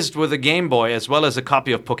surprised with a Game Boy as well as a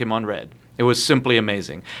copy of Pokemon Red. It was simply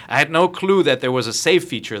amazing. I had no clue that there was a save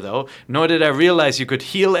feature, though, nor did I realize you could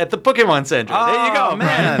heal at the Pokemon Center. There you go,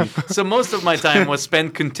 man. So most of my time was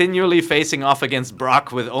spent continually facing off against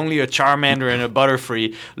Brock with only a Charmander and a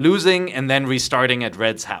Butterfree, losing and then restarting at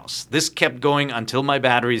Red's house. This kept going until my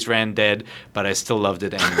batteries ran dead, but I still loved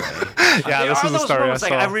it anyway. This is the story I saw.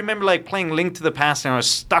 I remember playing Link to the Past and I was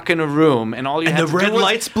stuck in a room and all you had to do was... And the red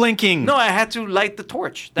light's blinking. No, I had to light the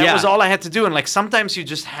torch. That was all I had to do. And sometimes you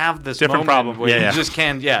just have this different problem where you just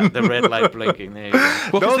can't, the red light blinking. There you go.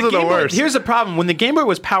 Well, those are the worst. Here's the problem. When the Game Boy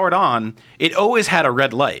was powered on, it always had a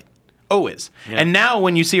red light. Always. Yeah. And now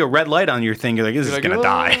when you see a red light on your thing, you're like, this is going to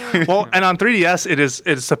die. Well, and on 3DS,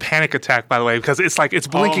 it's a panic attack, by the way, because it's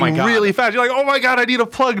blinking really fast. You're like, oh my God, I need a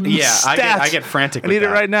plug. I get frantic I need it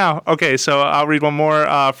right now. Okay, so I'll read one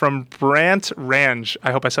more from Brant Range.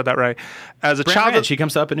 I hope I said that right. As a child, Range, he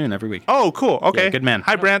comes to Up at Noon every week. Oh, cool. Okay. Yeah, good man.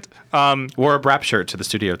 Hi, Brant. Wore a Brap shirt to the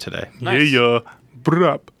studio today. Nice. Yeah.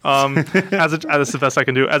 That's the best I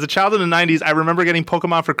can do. As a child in the 90s, I remember getting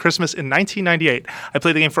Pokemon for Christmas in 1998. I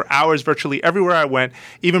played the game for hours virtually everywhere I went,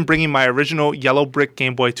 even bringing my original yellow brick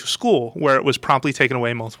Game Boy to school, where it was promptly taken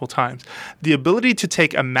away multiple times. The ability to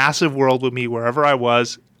take a massive world with me wherever I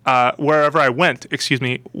went,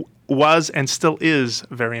 was and still is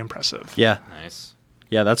very impressive. Yeah. Nice.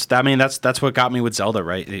 Yeah, that's what got me with Zelda,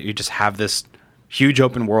 right? You just have this huge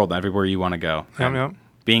open world everywhere you want to go. Yep.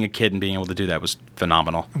 Being a kid and being able to do that was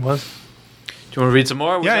phenomenal. It was. Do you want to read some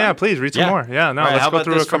more? Yeah, please read some more. Yeah, no, All right, let's how go about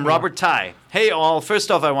through this a couple from more. Robert Ty. Hey all,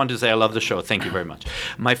 first off I want to say I love the show. Thank you very much.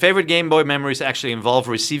 My favorite Game Boy memories actually involve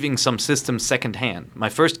receiving some systems secondhand. My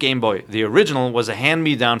first Game Boy, the original, was a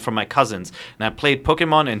hand-me-down from my cousins, and I played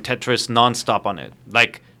Pokemon and Tetris non-stop on it.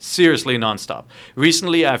 Like, seriously non-stop.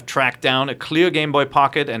 Recently I've tracked down a clear Game Boy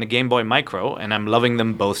Pocket and a Game Boy Micro, and I'm loving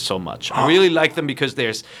them both so much. I really like them because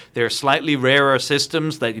they're slightly rarer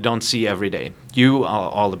systems that you don't see every day. You are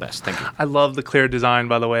all the best. Thank you. I love the clear design,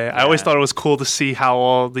 by the way. I always thought it was cool to see how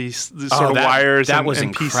all these sort of wires that and, was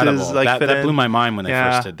and pieces incredible. like fit that in. blew my mind when they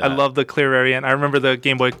first did that. I love the clear area, and I remember the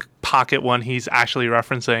Game Boy Pocket one he's actually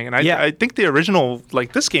referencing. And I think the original,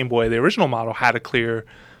 like this Game Boy, the original model had a clear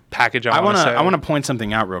package. I want to point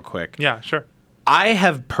something out real quick. Yeah, sure. I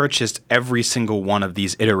have purchased every single one of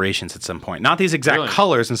these iterations at some point. Not these exact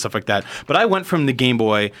colors and stuff like that, but I went from the Game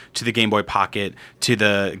Boy to the Game Boy Pocket to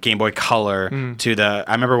the Game Boy Color to the...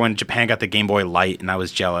 I remember when Japan got the Game Boy Light and I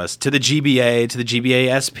was jealous. To the GBA, to the GBA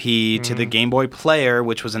SP, to the Game Boy Player,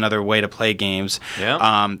 which was another way to play games.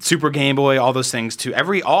 Yeah. Super Game Boy, all those things.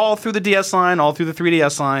 To all through the DS line, all through the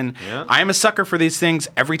 3DS line. Yeah. I am a sucker for these things.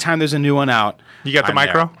 Every time there's a new one out, you got the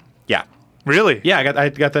Micro? There. Yeah. Really? Yeah, I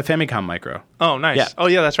got the Famicom Micro. Oh, nice. Yeah. Oh,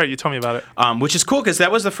 yeah, that's right. You told me about it. Which is cool because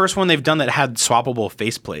that was the first one they've done that had swappable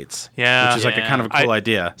faceplates. Yeah. Which is like a kind of a cool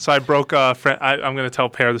idea. So I broke I'm going to tell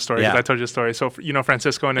Per the story because I told you the story. So,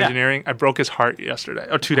 Francisco in engineering, I broke his heart yesterday,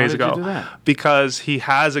 or 2 days ago. Did you do that? Because he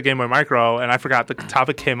has a Game Boy Micro, and I forgot the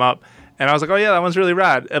topic came up. And I was like, oh, yeah, that one's really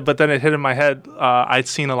rad. But then it hit in my head. I'd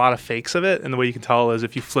seen a lot of fakes of it. And the way you can tell is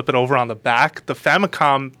if you flip it over on the back, the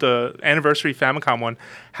Famicom, the anniversary Famicom one,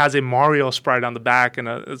 has a Mario sprite on the back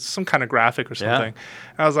and some kind of graphic or something.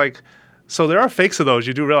 And I was like, so there are fakes of those.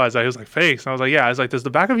 You do realize that. He was like, fakes. And I was like, yeah. I was like, does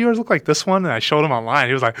the back of yours look like this one? And I showed him online.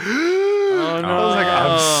 He was like, oh, no. I was like,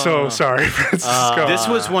 I'm so sorry, Francisco. This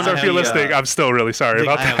was one so of if you're listening, I'm still really sorry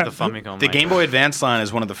about that. I have the Famicom. The Game Boy Advance line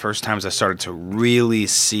is one of the first times I started to really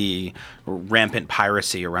see rampant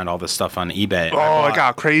piracy around all this stuff on eBay. Oh, it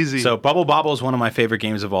got crazy. So Bubble Bobble is one of my favorite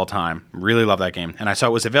games of all time. Really love that game. And I saw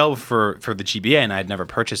it was available for the GBA, and I had never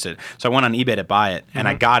purchased it. So I went on eBay to buy it, and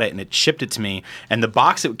I got it, and it shipped it to me. And the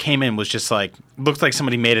box it came in was just like, looked like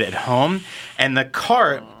somebody made it at home. And the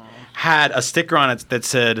cart had a sticker on it that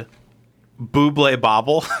said, Buble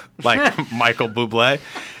Bobble, like Michael Bublé.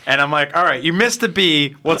 And I'm like, all right, you missed the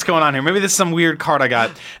B. What's going on here? Maybe this is some weird card I got.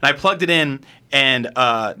 And I plugged it in, and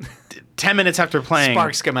 10 minutes after playing...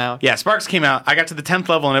 Sparks come out. Yeah, Sparks came out. I got to the 10th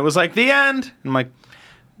level, and it was like, the end. And I'm like,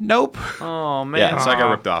 nope. Oh, man. Yeah, so I got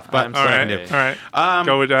ripped off. But all right.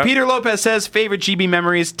 Go with that. Peter Lopez says, favorite GB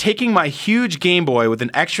memories, taking my huge Game Boy with an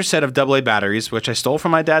extra set of AA batteries, which I stole from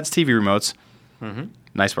my dad's TV remotes.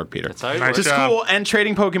 Nice work, Peter. That's how you Nice to job. school and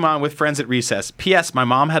trading Pokemon with friends at recess. P.S. My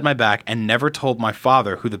mom had my back and never told my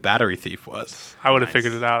father who the battery thief was. I would have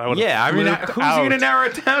figured it out. Yeah, I mean, who's you going to narrow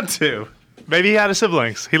it down to? Maybe he had his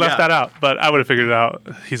siblings. He left that out, but I would have figured it out.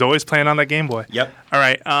 He's always playing on that Game Boy. Yep. All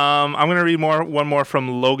right. I'm going to read one more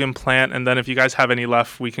from Logan Plant, and then if you guys have any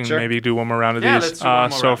left, we can maybe do one more round of these. Let's do one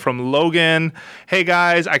more round. From Logan, hey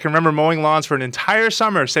guys, I can remember mowing lawns for an entire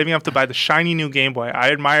summer, saving up to buy the shiny new Game Boy. I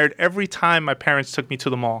admired every time my parents took me to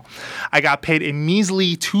the mall. I got paid a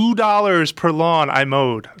measly $2 per lawn I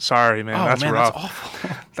mowed. Sorry, man. That's rough. That's awful.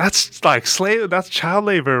 That's like that's child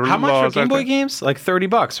labor. How much laws, for Game Boy I think. games? Like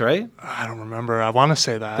 $30, right? I don't remember. I want to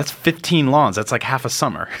say that. That's 15 lawns. That's like half a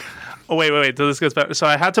summer. Oh, wait. So this gets better. So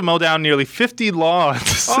I had to mow down nearly 50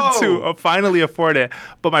 lawns to finally afford it.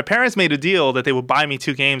 But my parents made a deal that they would buy me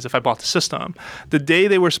 2 games if I bought the system. The day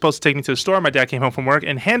they were supposed to take me to the store, my dad came home from work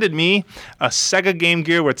and handed me a Sega Game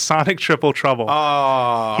Gear with Sonic Triple Trouble.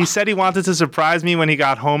 Oh. He said he wanted to surprise me when he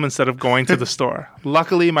got home instead of going to the store.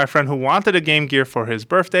 Luckily, my friend who wanted a Game Gear for his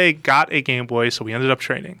birthday got a Game Boy, so we ended up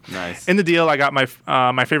trading. Nice. In the deal, I got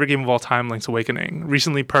my favorite game of all time, Link's Awakening.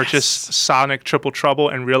 Recently purchased Sonic Triple Trouble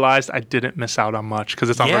and realized I didn't miss out on much because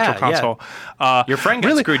it's on Virtual Console. Your friend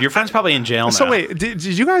got screwed. Your friend's probably in jail now. So wait, did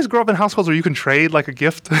you guys grow up in households where you can trade like a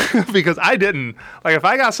gift? Because I didn't. Like if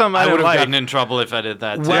I got something I would didn't have like, gotten in trouble if I did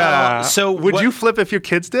that. Too. yeah. So would you flip if your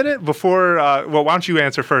kids did it before? Well, why don't you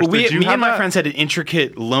answer first? Me did you have and my that? friends had an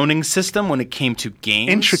intricate loaning system when it came to games.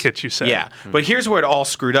 Intricate, you said. Yeah, but here's where it all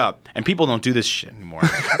screwed up, and people don't do this shit anymore.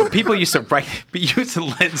 But people used to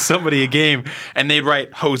lend somebody a game, and they'd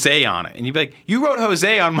write Jose on it, and you'd be like, "You wrote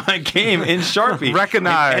Jose on my game in Sharpie."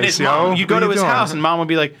 Recognize, and his mom, yo. you go What to are you his doing? house, and mom would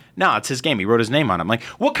be like, No, it's his game. He wrote his name on it. I'm like,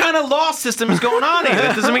 what kind of law system is going on here?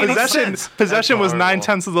 That doesn't make any sense. Possession was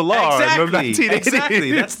 9/10 of the law.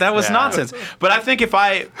 Exactly. That was nonsense. But I think if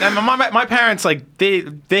my parents, like,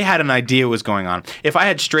 they had an idea what was going on. If I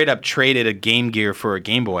had straight up traded a Game Gear for a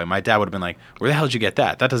Game Boy, my dad would have been like, where the hell did you get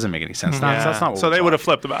that? That doesn't make any sense. That's not what so they would have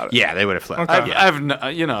flipped about it. Yeah, they would have flipped. Okay. I've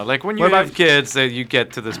like when you have kids, you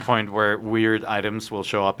get to this point where weird items will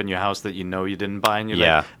show up in your house that you know you didn't buy, and you're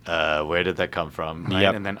like, where did that come from? Right?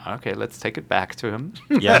 Yep. And then, okay, let's take it back to him.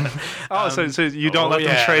 Yeah. So you don't let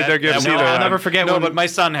them trade their gifts either. I'll never forget. No, but my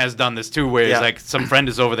son has done this too, where he's like, some friend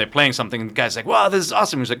is over there playing something, and the guy's like, wow, this is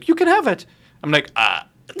awesome. He's like, you can have it. I'm like, I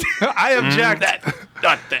object.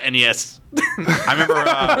 Not the NES. I remember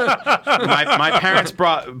my parents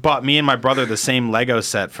bought me and my brother the same Lego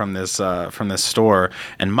set from this store,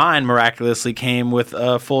 and mine miraculously came with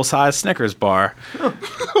a full-size Snickers bar.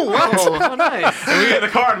 What? Oh, nice. And we get in the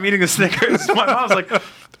car and I'm eating the Snickers. My mom's like,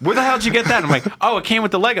 where the hell did you get that? And I'm like, oh, it came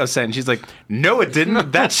with the Lego set. And she's like, no, it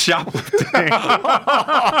didn't. That's shoplifting.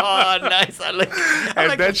 Oh, nice. I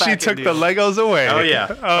like then she took the Legos away. Oh, yeah.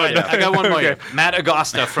 I got one more. Matt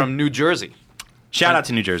Agosta from New Jersey. Shout out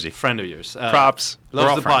to New Jersey. Friend of yours. Props.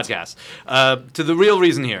 Loves the podcast. To the real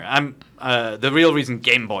reason here. The real reason,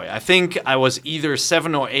 Game Boy. I think I was either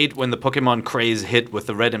 7 or 8 when the Pokemon craze hit with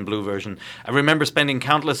the red and blue version. I remember spending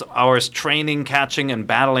countless hours training, catching, and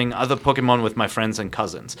battling other Pokemon with my friends and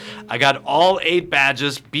cousins. I got all 8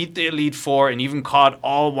 badges, beat the Elite Four, and even caught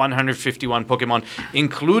all 151 Pokemon,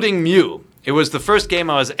 including Mew. It was the first game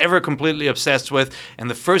I was ever completely obsessed with, and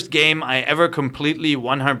the first game I ever completely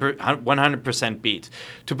 100% beat.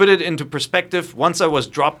 To put it into perspective, once I was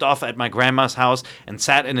dropped off at my grandma's house and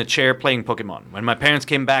sat in a chair playing Pokemon. When my parents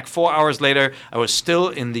came back 4 hours later, I was still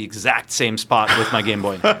in the exact same spot with my Game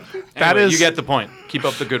Boy. You get the point. Keep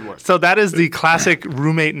up the good work. So that is the classic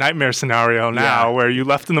roommate nightmare scenario now, where you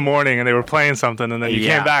left in the morning and they were playing something, and then you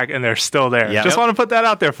came back and they're still there. Just want to put that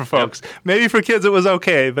out there for folks. Maybe for kids it was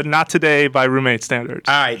okay, but not today by roommate standards.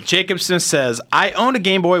 All right, Jacob Smith says, I owned a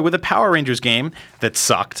Game Boy with a Power Rangers game that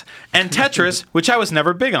sucked, and Tetris, which I was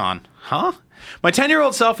never big on. Huh? My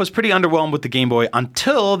 10-year-old self was pretty underwhelmed with the Game Boy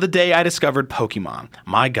until the day I discovered Pokemon.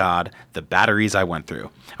 My God, the batteries I went through.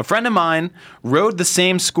 A friend of mine rode the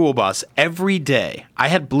same school bus every day. I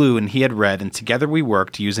had blue and he had red, and together we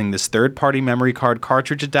worked using this third-party memory card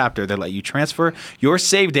cartridge adapter that let you transfer your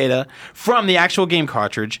save data from the actual game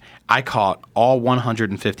cartridge. I caught all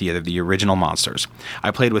 150 of the original monsters.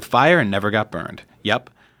 I played with fire and never got burned. Yep.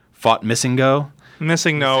 Fought Missing Go.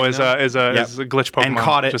 Missing No is a glitch Pokemon. And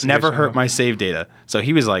caught it, never hurt my save data. So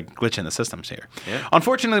he was like glitching the systems here. Yeah.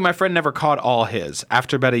 Unfortunately, my friend never caught all his.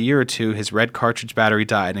 After about a year or two, his red cartridge battery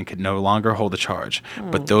died and could no longer hold a charge.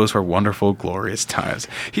 But those were wonderful, glorious times.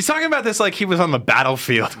 He's talking about this like he was on the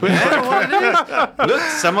battlefield. Look,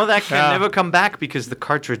 some of that can never come back because the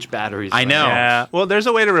cartridge batteries. I know. Yeah. Well, there's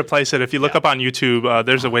a way to replace it. If you look up on YouTube,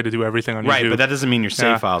 there's a way to do everything on YouTube. Right, but that doesn't mean your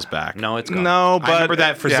save file's back. No, it's gone. No, but I remember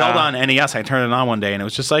that for Zelda on NES, I turned it on one day and it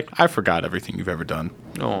was just like, I forgot everything you've ever done.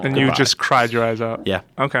 And you just cried your eyes out. Yeah.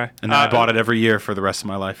 Okay. And then I bought it every year for the rest of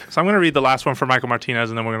my life. So I'm going to read the last one from Michael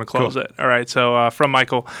Martinez, and then we're going to close it. All right. So from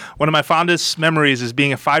Michael, one of my fondest memories is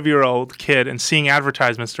being a 5-year-old kid and seeing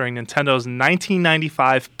advertisements during Nintendo's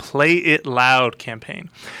 1995 Play It Loud campaign.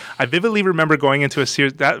 I vividly remember going into a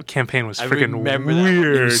series. That campaign was freaking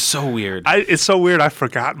weird. It was so weird. It's so weird. I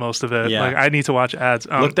forgot most of it. Yeah. Like, I need to watch ads.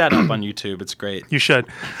 Look that up on YouTube. It's great. You should.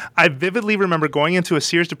 I vividly remember going into a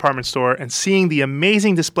Sears department store and seeing the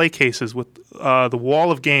amazing display cases with the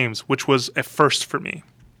wall of games, which was a first for me.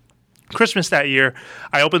 Christmas that year,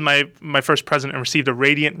 I opened my first present and received a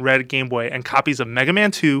radiant red Game Boy and copies of Mega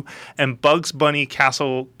Man 2 and Bugs Bunny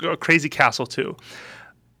Crazy Castle 2.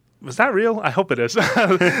 Was that real? I hope it is.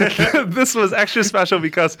 This was extra special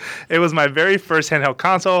because it was my very first handheld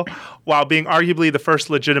console, while being arguably the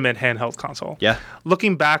first legitimate handheld console. Yeah.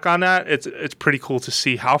 Looking back on that, it's pretty cool to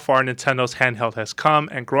see how far Nintendo's handheld has come,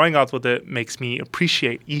 and growing up with it makes me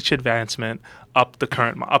appreciate each advancement up to the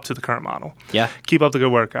current model. Yeah. Keep up the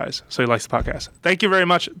good work, guys. So he likes the podcast. Thank you very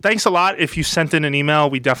much. Thanks a lot. If you sent in an email,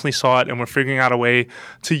 we definitely saw it, and we're figuring out a way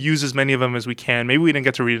to use as many of them as we can. Maybe we didn't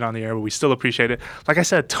get to read it on the air, but we still appreciate it. Like I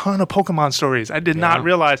said, a ton of Pokemon stories. I did not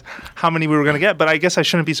realize how many we were going to get, but I guess I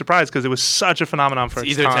shouldn't be surprised because it was such a phenomenon for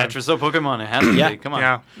its either time. Tetris or Pokemon. It has to be. Come on.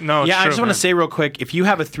 Yeah. No, I true, just want to say real quick, if you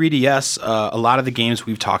have a 3DS, a lot of the games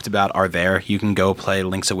we've talked about are there. You can go play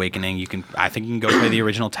Link's Awakening. I think you can go play the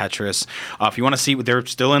original Tetris. If you want to see what they're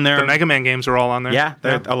still in there. The Mega Man games are all on there. Yeah,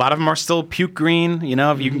 a lot of them are still puke green. You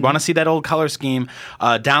know, if you want to see that old color scheme,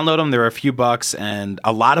 download them. They're a few bucks, and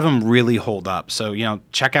a lot of them really hold up. So,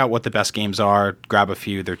 check out what the best games are. Grab a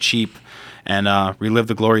few. They're cheap, and relive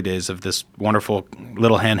the glory days of this wonderful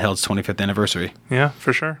little handheld's 25th anniversary. Yeah,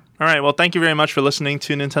 for sure. All right. Well, thank you very much for listening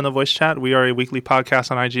to Nintendo Voice Chat. We are a weekly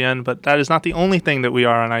podcast on IGN, but that is not the only thing that we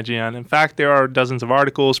are on IGN. In fact, there are dozens of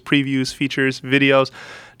articles, previews, features, videos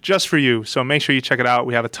just for you. So make sure you check it out.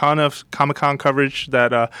 We have a ton of Comic-Con coverage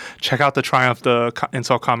that check out the Triumph the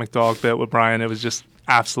Insult Comic Dog bit with Brian. It was just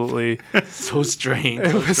absolutely so strange.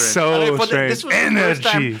 It was so strange. This was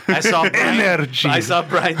energy. I saw Brian, energy. I saw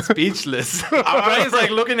Brian speechless. Brian's like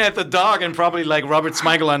looking at the dog and probably like Robert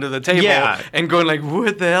Smigel under the table and going like,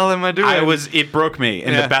 "What the hell am I doing?" It broke me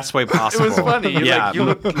in the best way possible. It was funny. You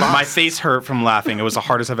looked my face hurt from laughing. It was the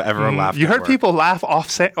hardest I've ever laughed. You heard people laugh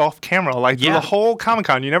off camera, like through the whole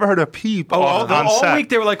Comic-Con. You never heard a peep on set. All week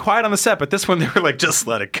they were like quiet on the set, but this one they were like, just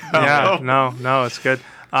let it go. Yeah, no, it's good.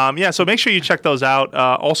 So make sure you check those out.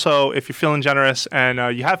 Also, if you're feeling generous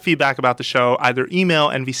and you have feedback about the show, either email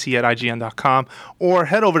nvc@ign.com or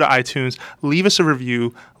head over to iTunes, leave us a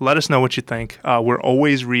review, let us know what you think. We're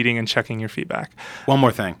always reading and checking your feedback. One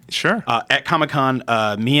more thing. Sure. At Comic-Con,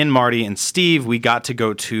 me and Marty and Steve, we got to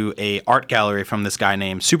go to a art gallery from this guy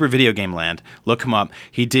named Super Video Game Land. Look him up.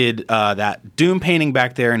 He did that Doom painting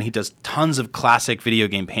back there, and he does tons of classic video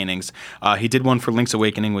game paintings. He did one for Link's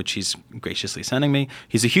Awakening, which he's graciously sending me.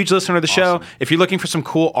 He's a huge listener of the show. If you're looking for some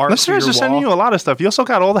cool art, listeners are sending you a lot of stuff. You also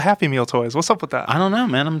got all the Happy Meal toys. What's up with that? I don't know,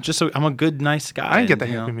 man. I'm a good, nice guy. I didn't get the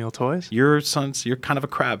Happy Meal toys. You're kind of a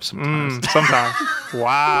crab sometimes. Sometimes.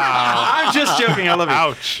 Wow. I'm just joking. I love you.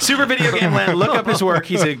 Ouch. Super Video Game Land. Look up his work.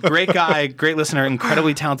 He's a great guy, great listener,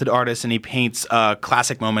 incredibly talented artist, and he paints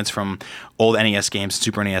classic moments from old NES games,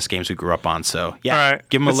 Super NES games we grew up on. So yeah, all right.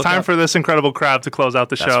 Give him a look. It's time for this incredible crab to close out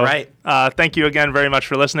the show. That's right. Thank you again very much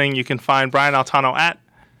for listening. You can find Brian Altano at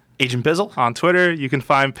Agent Bizzle on Twitter. You can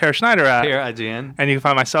find Per Schneider at Here IGN. And you can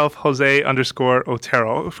find myself,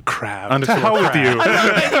 Jose_Otero. Crab. To hell with you. You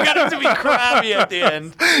got it to be crabby at the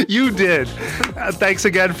end. You did. Thanks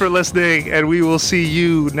again for listening, and we will see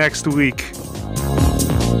you next week.